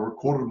 And I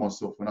recorded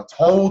myself and I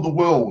told the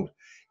world,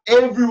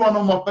 everyone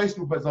on my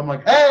Facebook page, I'm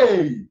like,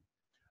 hey,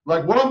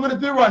 like what I'm going to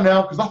do right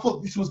now, because I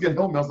thought this was going to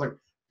help me. I was like,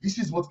 this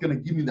is what's going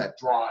to give me that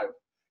drive.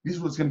 This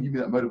is what's going to give me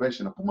that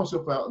motivation. I put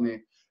myself out in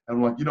there and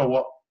I'm like, you know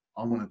what?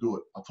 I'm going to do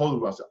it. I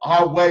told her, I said,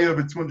 I weigh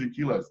over 200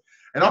 kilos.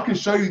 And I can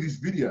show you this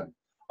video.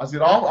 I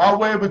said, I'll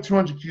weigh over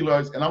 200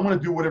 kilos and I'm going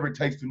to do whatever it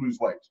takes to lose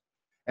weight.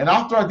 And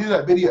after I did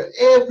that video,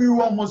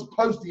 everyone was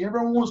posting,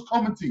 everyone was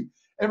commenting,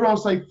 everyone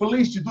was saying,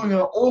 Felice, you're doing an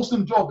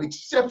awesome job,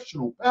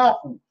 exceptional,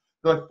 powerful.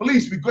 They're like,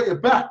 Felice, we got your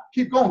back.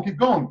 Keep going, keep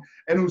going.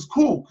 And it was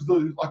cool because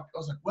I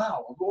was like,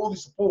 wow, I've got all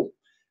this support.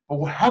 But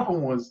what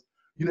happened was,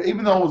 you know,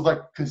 even though I was like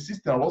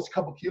consistent, I lost a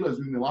couple of kilos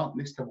within the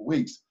next couple of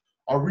weeks.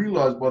 I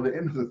realized by the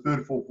end of the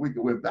 3rd or 4th week,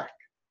 I went back.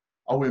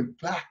 I went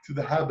back to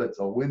the habits.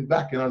 I went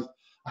back and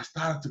I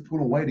started to put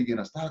on weight again.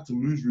 I started to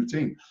lose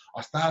routine.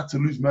 I started to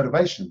lose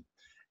motivation.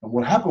 And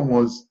what happened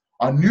was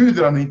I knew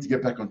that I needed to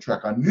get back on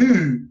track. I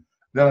knew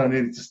that I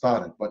needed to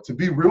start it. But to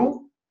be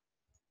real,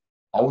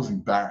 I was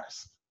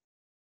embarrassed.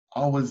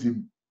 I was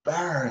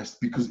embarrassed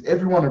because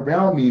everyone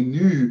around me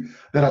knew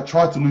that I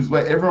tried to lose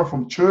weight. Everyone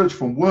from church,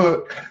 from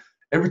work,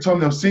 every time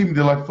they'll see me,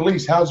 they're like,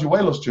 Felice, how's your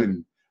weight loss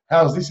journey?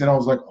 How's this? And I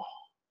was like, oh,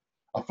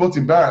 I felt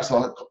embarrassed.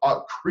 I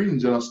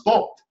cringed and I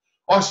stopped.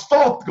 I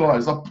stopped,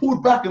 guys. I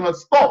pulled back and I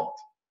stopped.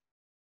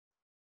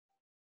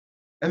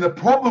 And the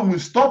problem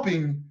with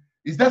stopping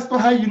is that's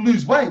not how you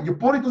lose weight. Your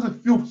body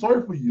doesn't feel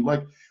sorry for you.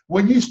 Like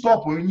when you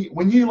stop,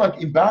 when you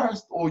like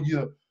embarrassed or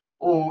you're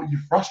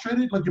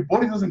frustrated, like your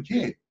body doesn't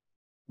care.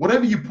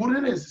 Whatever you put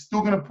in it is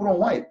still going to put on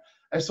weight.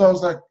 And so I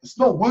was like, it's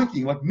not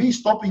working. Like me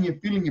stopping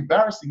and feeling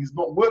embarrassing is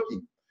not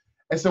working.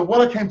 And so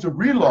what I came to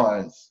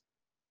realize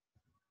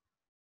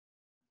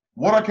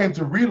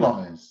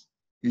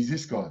is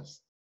this,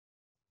 guys.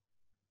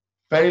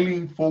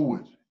 Failing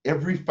forward.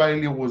 Every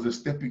failure was a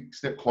step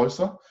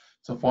closer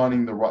to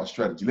finding the right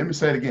strategy. Let me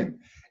say it again.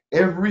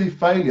 Every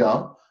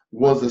failure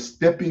was a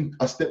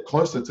step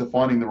closer to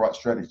finding the right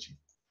strategy.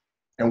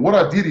 And what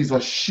I did is I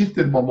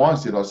shifted my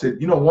mindset. I said,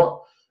 you know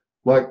what?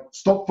 Like,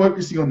 stop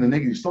focusing on the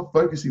negative. Stop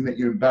focusing that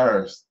you're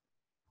embarrassed.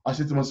 I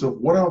said to myself,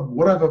 what have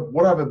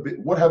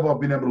I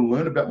been able to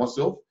learn about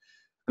myself?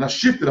 And I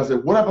shifted. I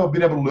said, what have I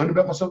been able to learn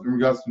about myself in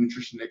regards to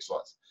nutrition and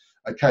exercise?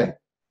 Okay,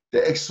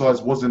 the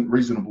exercise wasn't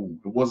reasonable.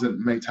 It wasn't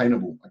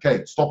maintainable.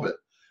 Okay, stop it.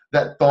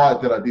 That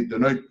diet that I did, the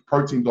no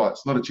protein diet,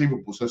 it's not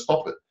achievable, so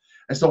stop it.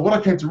 And so what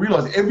I came to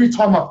realize, every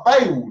time I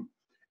failed,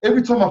 I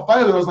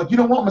was like, you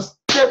know what? I'm a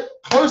step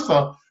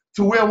closer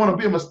to where I want to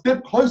be. I'm a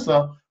step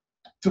closer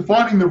to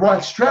finding the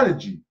right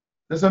strategy.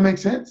 Does that make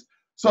sense?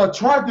 So I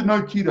tried the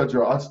no keto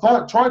diet.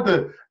 I tried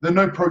the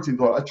no protein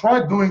diet. I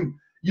tried doing,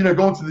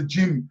 going to the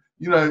gym,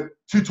 2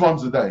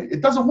 times a day.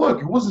 It doesn't work.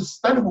 It wasn't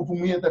sustainable for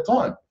me at that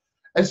time.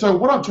 And so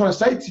what I'm trying to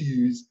say to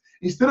you is,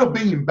 instead of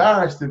being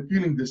embarrassed and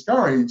feeling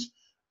discouraged,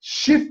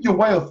 shift your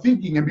way of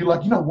thinking and be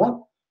like, you know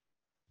what?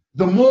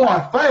 The more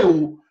I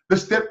fail, the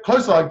step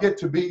closer I get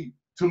to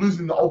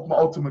losing the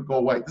ultimate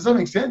goal weight. Does that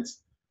make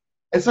sense?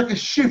 It's like a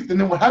shift. And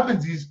then what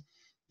happens is,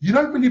 you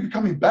don't really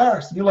become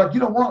embarrassed. And you're like, you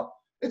know what?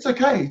 It's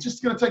okay. It's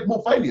just going to take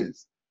more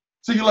failures.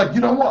 So you're like,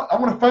 you know what? I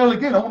want to fail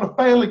again. I want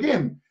to fail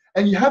again.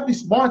 And you have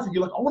this mindset.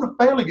 You're like, I want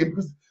to fail again,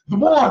 because the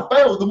more I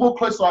fail, the more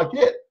closer I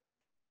get.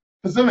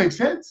 Does that make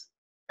sense?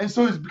 And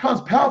so it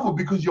becomes powerful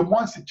because your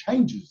mindset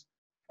changes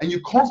and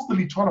you're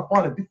constantly trying to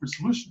find a different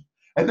solution.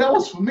 And that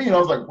was for me. And I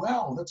was like,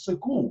 wow, that's so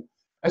cool.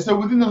 And so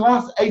within the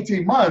last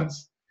 18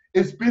 months,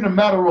 it's been a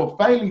matter of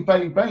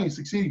failing,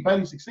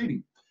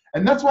 succeeding.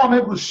 And that's why I'm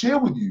able to share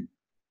with you.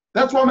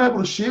 That's why I'm able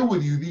to share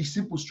with you these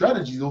simple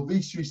strategies or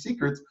these 3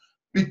 secrets,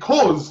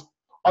 because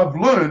I've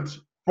learned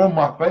from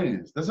my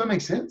failures. Does that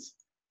make sense?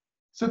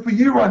 So for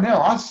you right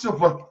now, ask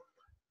yourself, like,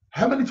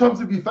 how many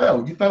times have you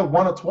failed? You failed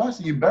 1 or twice?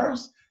 Are you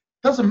embarrassed?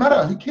 Doesn't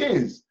matter. Who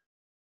cares?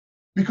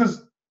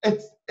 Because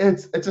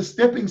it's a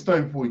stepping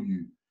stone for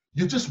you.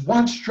 You're just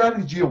one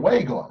strategy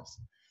away, guys.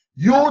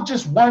 You're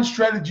just one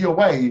strategy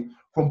away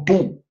from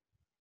boom.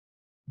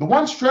 The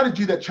one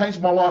strategy that changed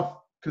my life,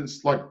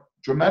 like,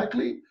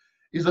 dramatically,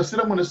 is I said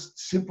I'm going to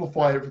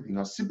simplify everything.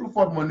 I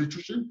simplified my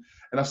nutrition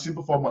and I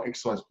simplified my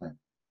exercise plan.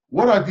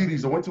 What I did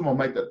is I went to my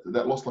mate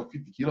that lost like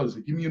 50 kilos. I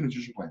said, give me your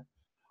nutrition plan.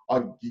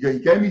 He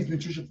gave me his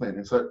nutrition plan.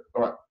 And so,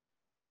 all right,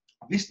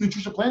 this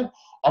nutrition plan,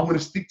 I'm going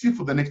to stick to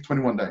for the next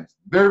 21 days.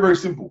 Very, very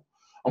simple.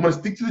 I'm going to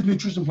stick to this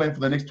nutrition plan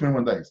for the next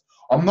 21 days.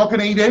 I'm not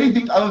going to eat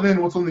anything other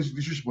than what's on this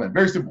nutrition plan.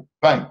 Very simple.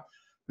 Bang.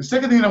 The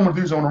second thing that I'm going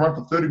to do is I'm going to run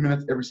for 30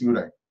 minutes every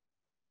single day.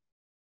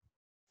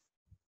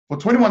 For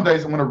 21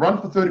 days, I'm going to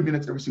run for 30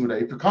 minutes every single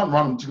day. If I can't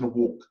run, I'm just going to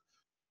walk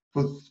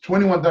for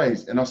 21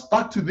 days. And I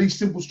stuck to these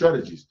simple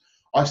strategies.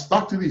 I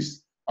stuck to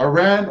this. I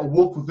ran or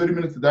walked for 30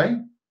 minutes a day,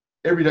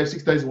 every day,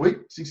 6 days a week,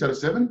 6 out of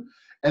 7.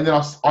 And then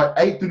I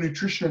ate the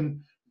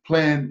nutrition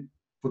plan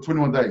for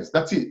 21 days.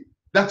 That's it.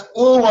 That's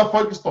all I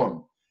focused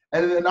on.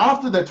 And then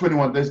after that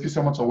 21 days, guess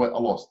how much I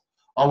lost?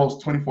 I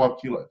lost 25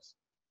 kilos.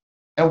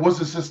 And was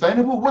it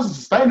sustainable? It wasn't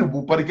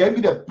sustainable, but it gave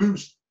me that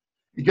boost.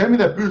 It gave me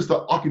that boost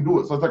that I can do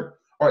it. So I was like,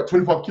 all right,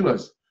 25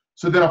 kilos.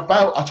 So then I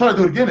failed. I tried to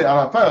do it again and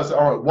I failed. I said,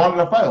 all right, why did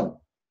I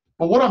fail?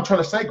 But what I'm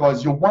trying to say,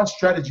 guys, you're one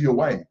strategy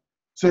away.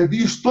 So if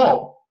you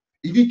stop,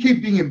 if you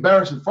keep being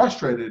embarrassed and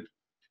frustrated,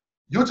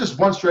 you're just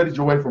one strategy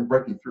away from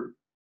breaking through.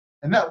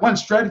 And that one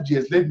strategy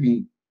has led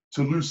me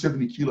to lose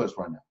 70 kilos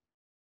right now.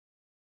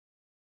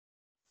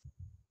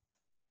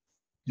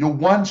 You're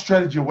one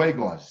strategy away,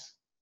 guys.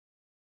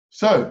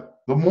 So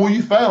the more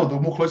you fail, the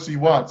more closer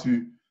you are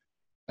to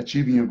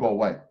achieving your goal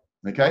weight.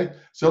 Okay.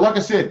 So like I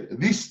said,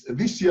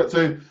 this year,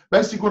 so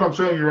basically what I'm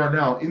showing you right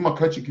now in my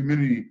coaching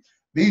community,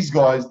 these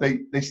guys,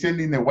 they send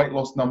in their weight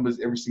loss numbers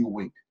every single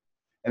week.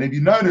 And if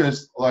you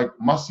notice, like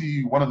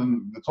Mussy, one of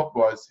the top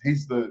guys,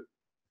 he's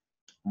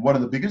one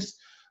of the biggest.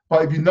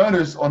 But if you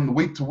notice on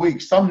week to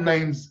week, some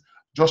names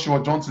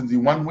Joshua Johnson's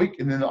in 1 week,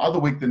 and then the other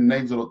week the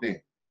names are not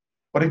there.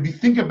 But if you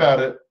think about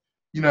it,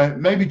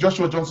 maybe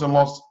Joshua Johnson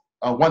lost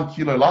 1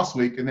 kilo last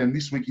week, and then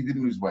this week he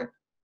didn't lose weight.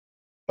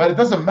 But it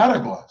doesn't matter,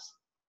 guys.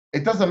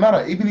 It doesn't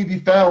matter. Even if he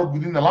failed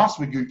within the last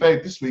week, he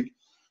failed this week,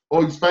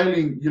 or he's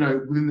failing,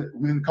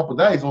 within a couple of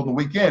days or the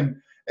weekend.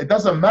 It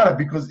doesn't matter,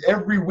 because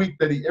every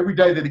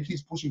day that he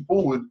keeps pushing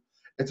forward,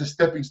 it's a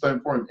stepping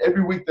stone for him.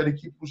 Every week that he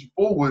keeps pushing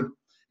forward,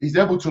 he's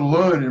able to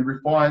learn and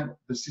refine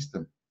the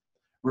system,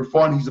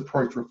 refine his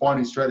approach, refine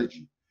his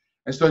strategy.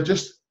 And so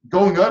just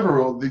going over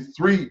all the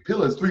 3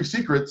 pillars, 3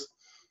 secrets,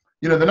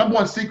 the number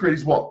 1 secret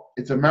is what?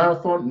 It's a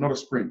marathon, not a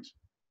sprint.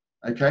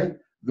 Okay?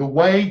 The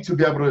way to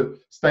be able to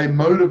stay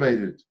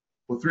motivated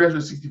for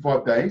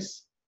 365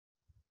 days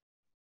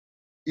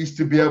is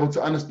to be able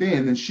to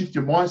understand and shift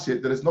your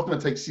mindset that it's not going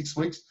to take 6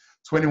 weeks,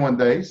 21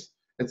 days.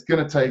 It's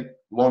going to take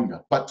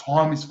longer. But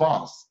time is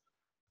fast.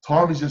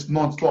 Time is just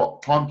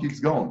non-stop. Time keeps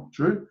going.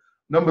 True?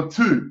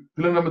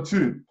 Pillar number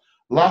 2,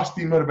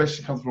 lasting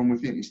motivation comes from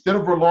within. Instead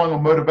of relying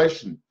on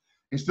motivation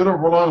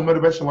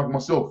like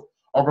myself,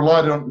 I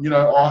relied on,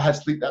 I had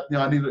sleep apnea,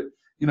 I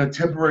needed,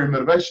 temporary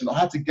motivation. I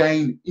had to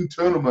gain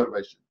internal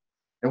motivation.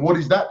 And what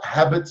is that?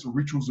 Habits,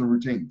 rituals, and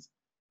routines.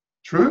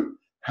 True?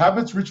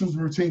 Habits, rituals,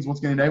 and routines, what's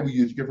going to enable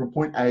you to get from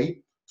point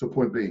A to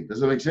point B. Does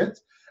that make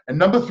sense? And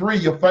number three,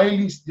 your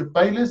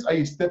failures are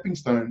your stepping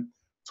stone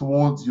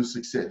towards your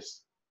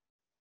success.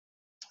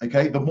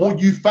 Okay, the more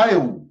you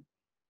fail,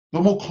 the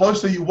more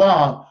closer you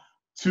are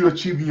to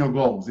achieving your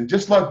goals. And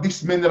just like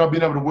these men that I've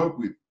been able to work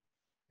with,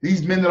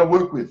 these men that I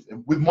work with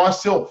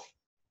myself,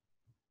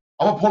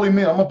 I'm a poly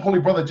man, I'm a poly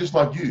brother just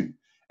like you.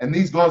 And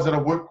these guys that I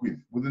worked with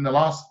within the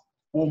last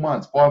 4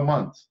 months, 5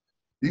 months,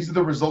 these are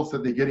the results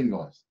that they're getting,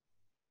 guys.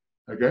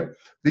 Okay,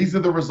 these are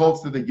the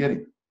results that they're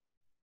getting.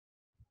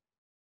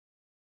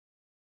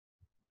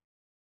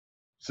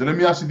 So let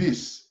me ask you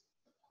this.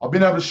 I've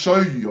been able to show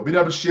you, I've been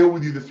able to share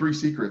with you the 3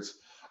 secrets.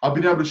 I've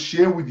been able to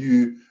share with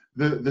you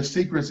the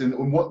secrets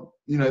and what,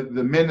 you know,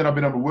 the men that I've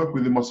been able to work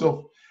with and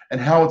myself and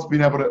how it's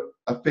been able to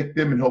affect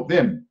them and help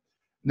them.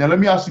 Now, let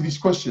me ask you this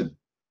question.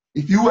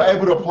 If you were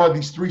able to apply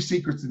these 3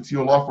 secrets into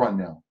your life right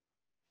now,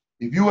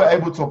 if you were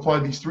able to apply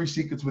these 3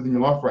 secrets within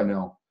your life right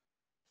now,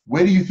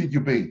 where do you think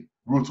you'll be?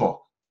 Real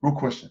talk, real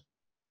question.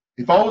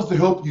 If I was to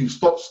help you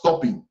stop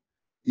stopping,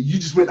 you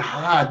just went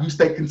hard, you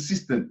stayed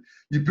consistent,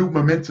 you built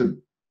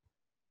momentum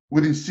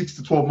within 6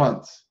 to 12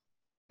 months,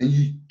 and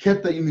you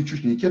kept that in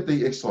nutrition, you kept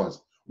the exercise,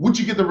 would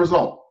you get the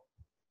result?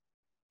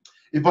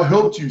 If I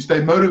helped you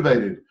stay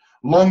motivated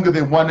longer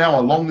than 1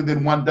 hour, longer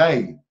than 1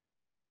 day,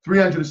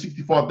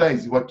 365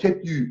 days, if I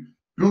kept you,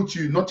 built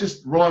you, not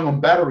just relying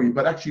on battery,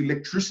 but actually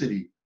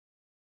electricity,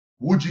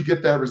 would you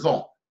get that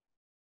result?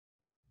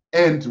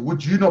 And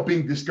would you not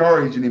be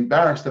discouraged and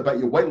embarrassed about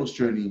your weight loss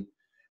journey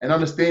and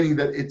understanding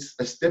that it's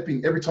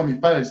every time you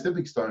fail, a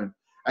stepping stone,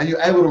 and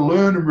you're able to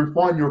learn and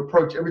refine your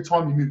approach every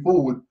time you move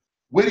forward,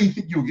 where do you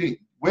think you'll get?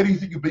 Where do you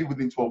think you'll be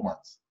within 12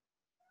 months?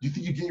 Do you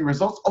think you get your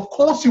results? Of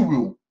course you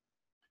will.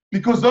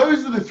 Because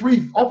those are the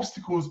 3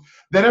 obstacles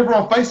that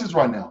everyone faces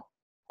right now.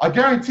 I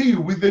guarantee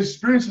you, with the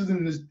experiences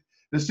and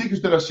the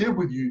secrets that I shared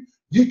with you,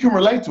 you can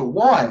relate to it.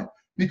 Why?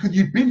 Because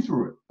you've been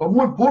through it. But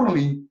more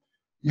importantly,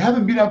 you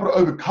haven't been able to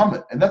overcome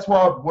it. And that's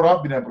what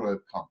I've been able to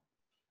overcome.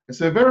 And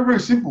so very, very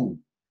simple.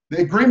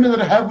 The agreement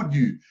that I have with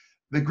you,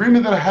 the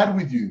agreement that I had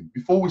with you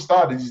before we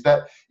started is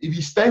that if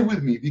you stay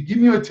with me, if you give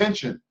me your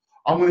attention,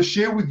 I'm going to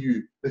share with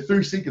you the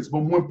 3 secrets.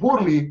 But more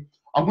importantly,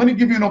 I'm going to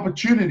give you an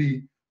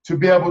opportunity to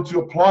be able to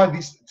apply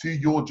this to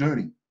your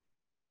journey.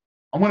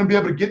 I'm going to be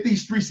able to get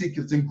these 3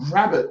 secrets and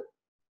grab it.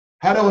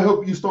 How do I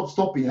help you stop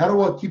stopping? How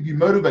do I keep you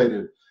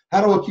motivated?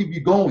 How do I keep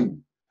you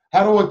going?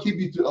 How do I keep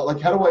you to,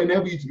 like, how do I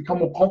enable you to become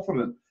more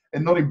confident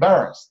and not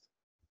embarrassed?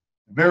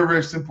 Very,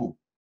 very simple.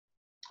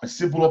 A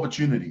simple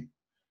opportunity.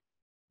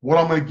 What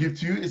I'm going to give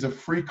to you is a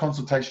free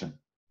consultation.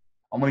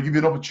 I'm going to give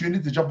you an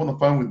opportunity to jump on the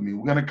phone with me.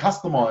 We're going to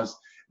customize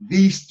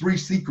these 3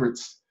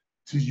 secrets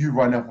to you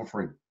right now for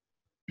free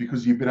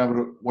because you've been able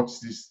to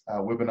watch this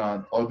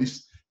webinar or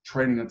this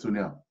training until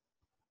now.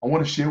 I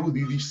want to share with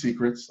you these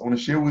secrets. I want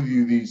to share with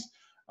you these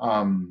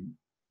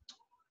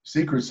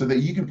secrets so that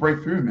you can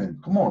break through, man.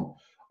 Come on.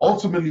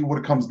 Ultimately, what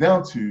it comes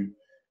down to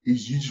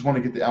is you just want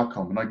to get the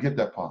outcome, and I get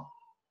that part.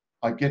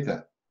 I get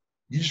that.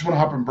 You just want to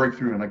help and break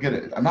through, and I get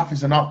it. Enough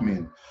is enough,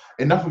 man.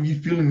 Enough of you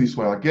feeling this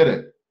way. I get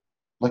it.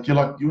 Like, you're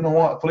like, you know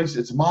what, Felice,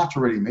 it's March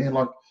already, man.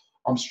 Like,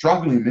 I'm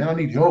struggling, man. I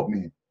need help,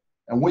 man.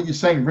 And what you're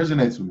saying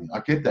resonates with me. I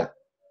get that.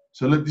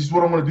 So look, this is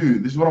what I'm going to do.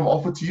 This is what I'm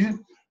offering to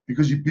you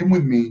because you've been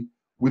with me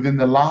within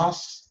the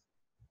last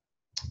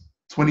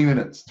 20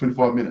 minutes,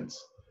 25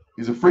 minutes.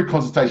 It's a free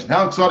consultation.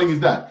 How exciting is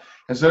that?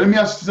 And so let me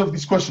ask yourself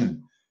this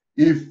question.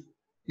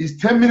 Is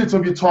 10 minutes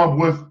of your time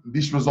worth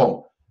this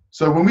result?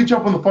 So when we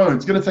jump on the phone,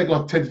 it's going to take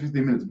like 10 to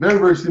 15 minutes. Very,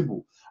 very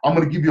simple. I'm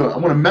going to give you,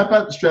 I'm going to map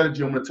out the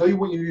strategy. I'm going to tell you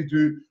what you need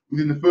to do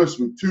within the first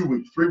week, 2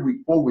 weeks, 3 weeks,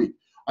 4 weeks.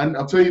 And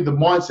I'll tell you the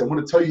mindset. I'm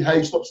going to tell you how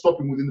you stop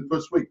stopping within the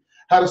first week,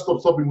 how to stop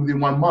stopping within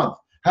 1 month,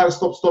 how to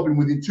stop stopping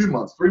within 2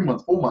 months, 3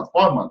 months, 4 months,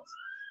 5 months.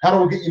 How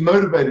do I get you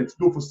motivated to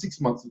do it for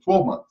 6 months to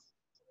 12 months?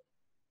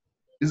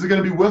 Is it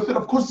going to be worth it?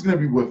 Of course it's going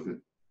to be worth it.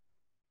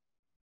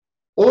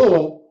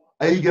 Or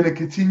are you going to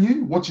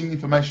continue watching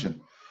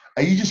information?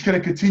 Are you just going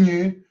to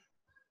continue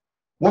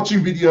watching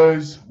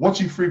videos,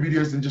 watching free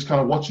videos and just kind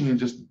of watching and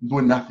just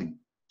doing nothing?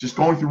 Just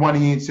going through one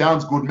ear,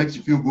 sounds good, makes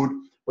you feel good,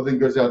 but then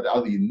goes out the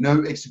other ear.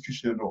 No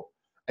execution at all.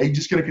 Are you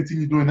just going to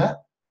continue doing that?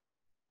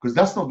 Because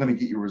that's not going to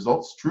get you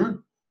results,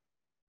 true?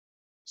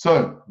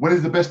 So when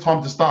is the best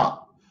time to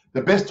start?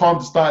 The best time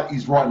to start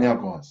is right now,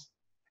 guys.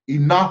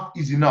 Enough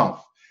is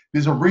enough.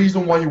 There's a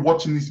reason why you're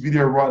watching this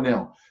video right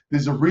now.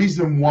 There's a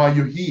reason why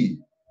you're here.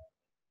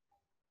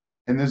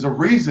 And there's a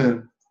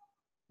reason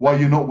why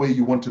you're not where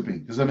you want to be.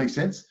 Does that make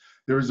sense?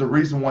 There is a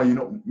reason why you're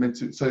not meant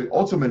to. So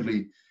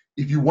ultimately,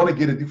 if you want to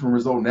get a different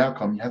result and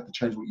outcome, you have to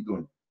change what you're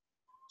doing.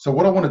 So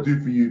what I want to do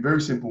for you,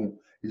 very simple,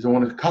 is I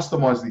want to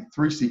customize the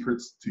 3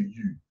 secrets to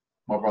you,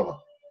 my brother.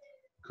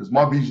 Because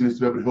my vision is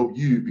to be able to help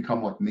you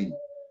become like me.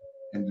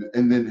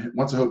 And then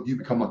once I help you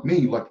become like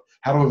me, like,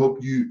 how do I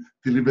help you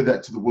deliver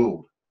that to the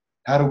world?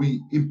 How do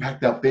we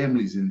impact our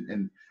families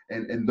and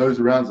those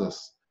around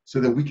us so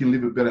that we can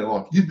live a better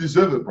life? You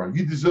deserve it, bro.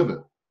 You deserve it.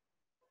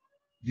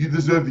 You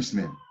deserve this,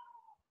 man.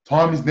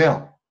 Time is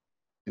now.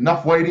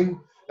 Enough waiting.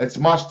 It's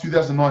March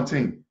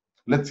 2019.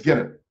 Let's get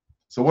it.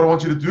 So what I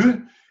want you to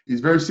do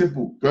is very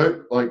simple.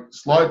 Go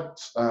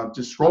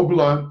just scroll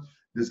below.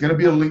 There's going to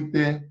be a link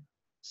there.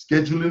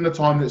 Schedule in a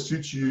time that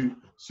suits you,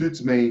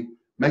 suits me.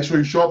 Make sure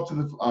you show up to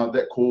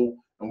that call,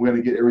 and we're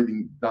going to get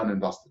everything done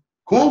and dusted.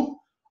 Cool?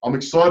 I'm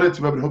excited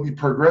to be able to help you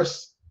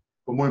progress,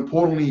 but more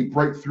importantly,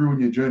 break through in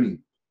your journey,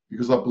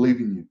 because I believe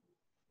in you.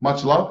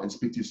 Much love, and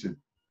speak to you soon.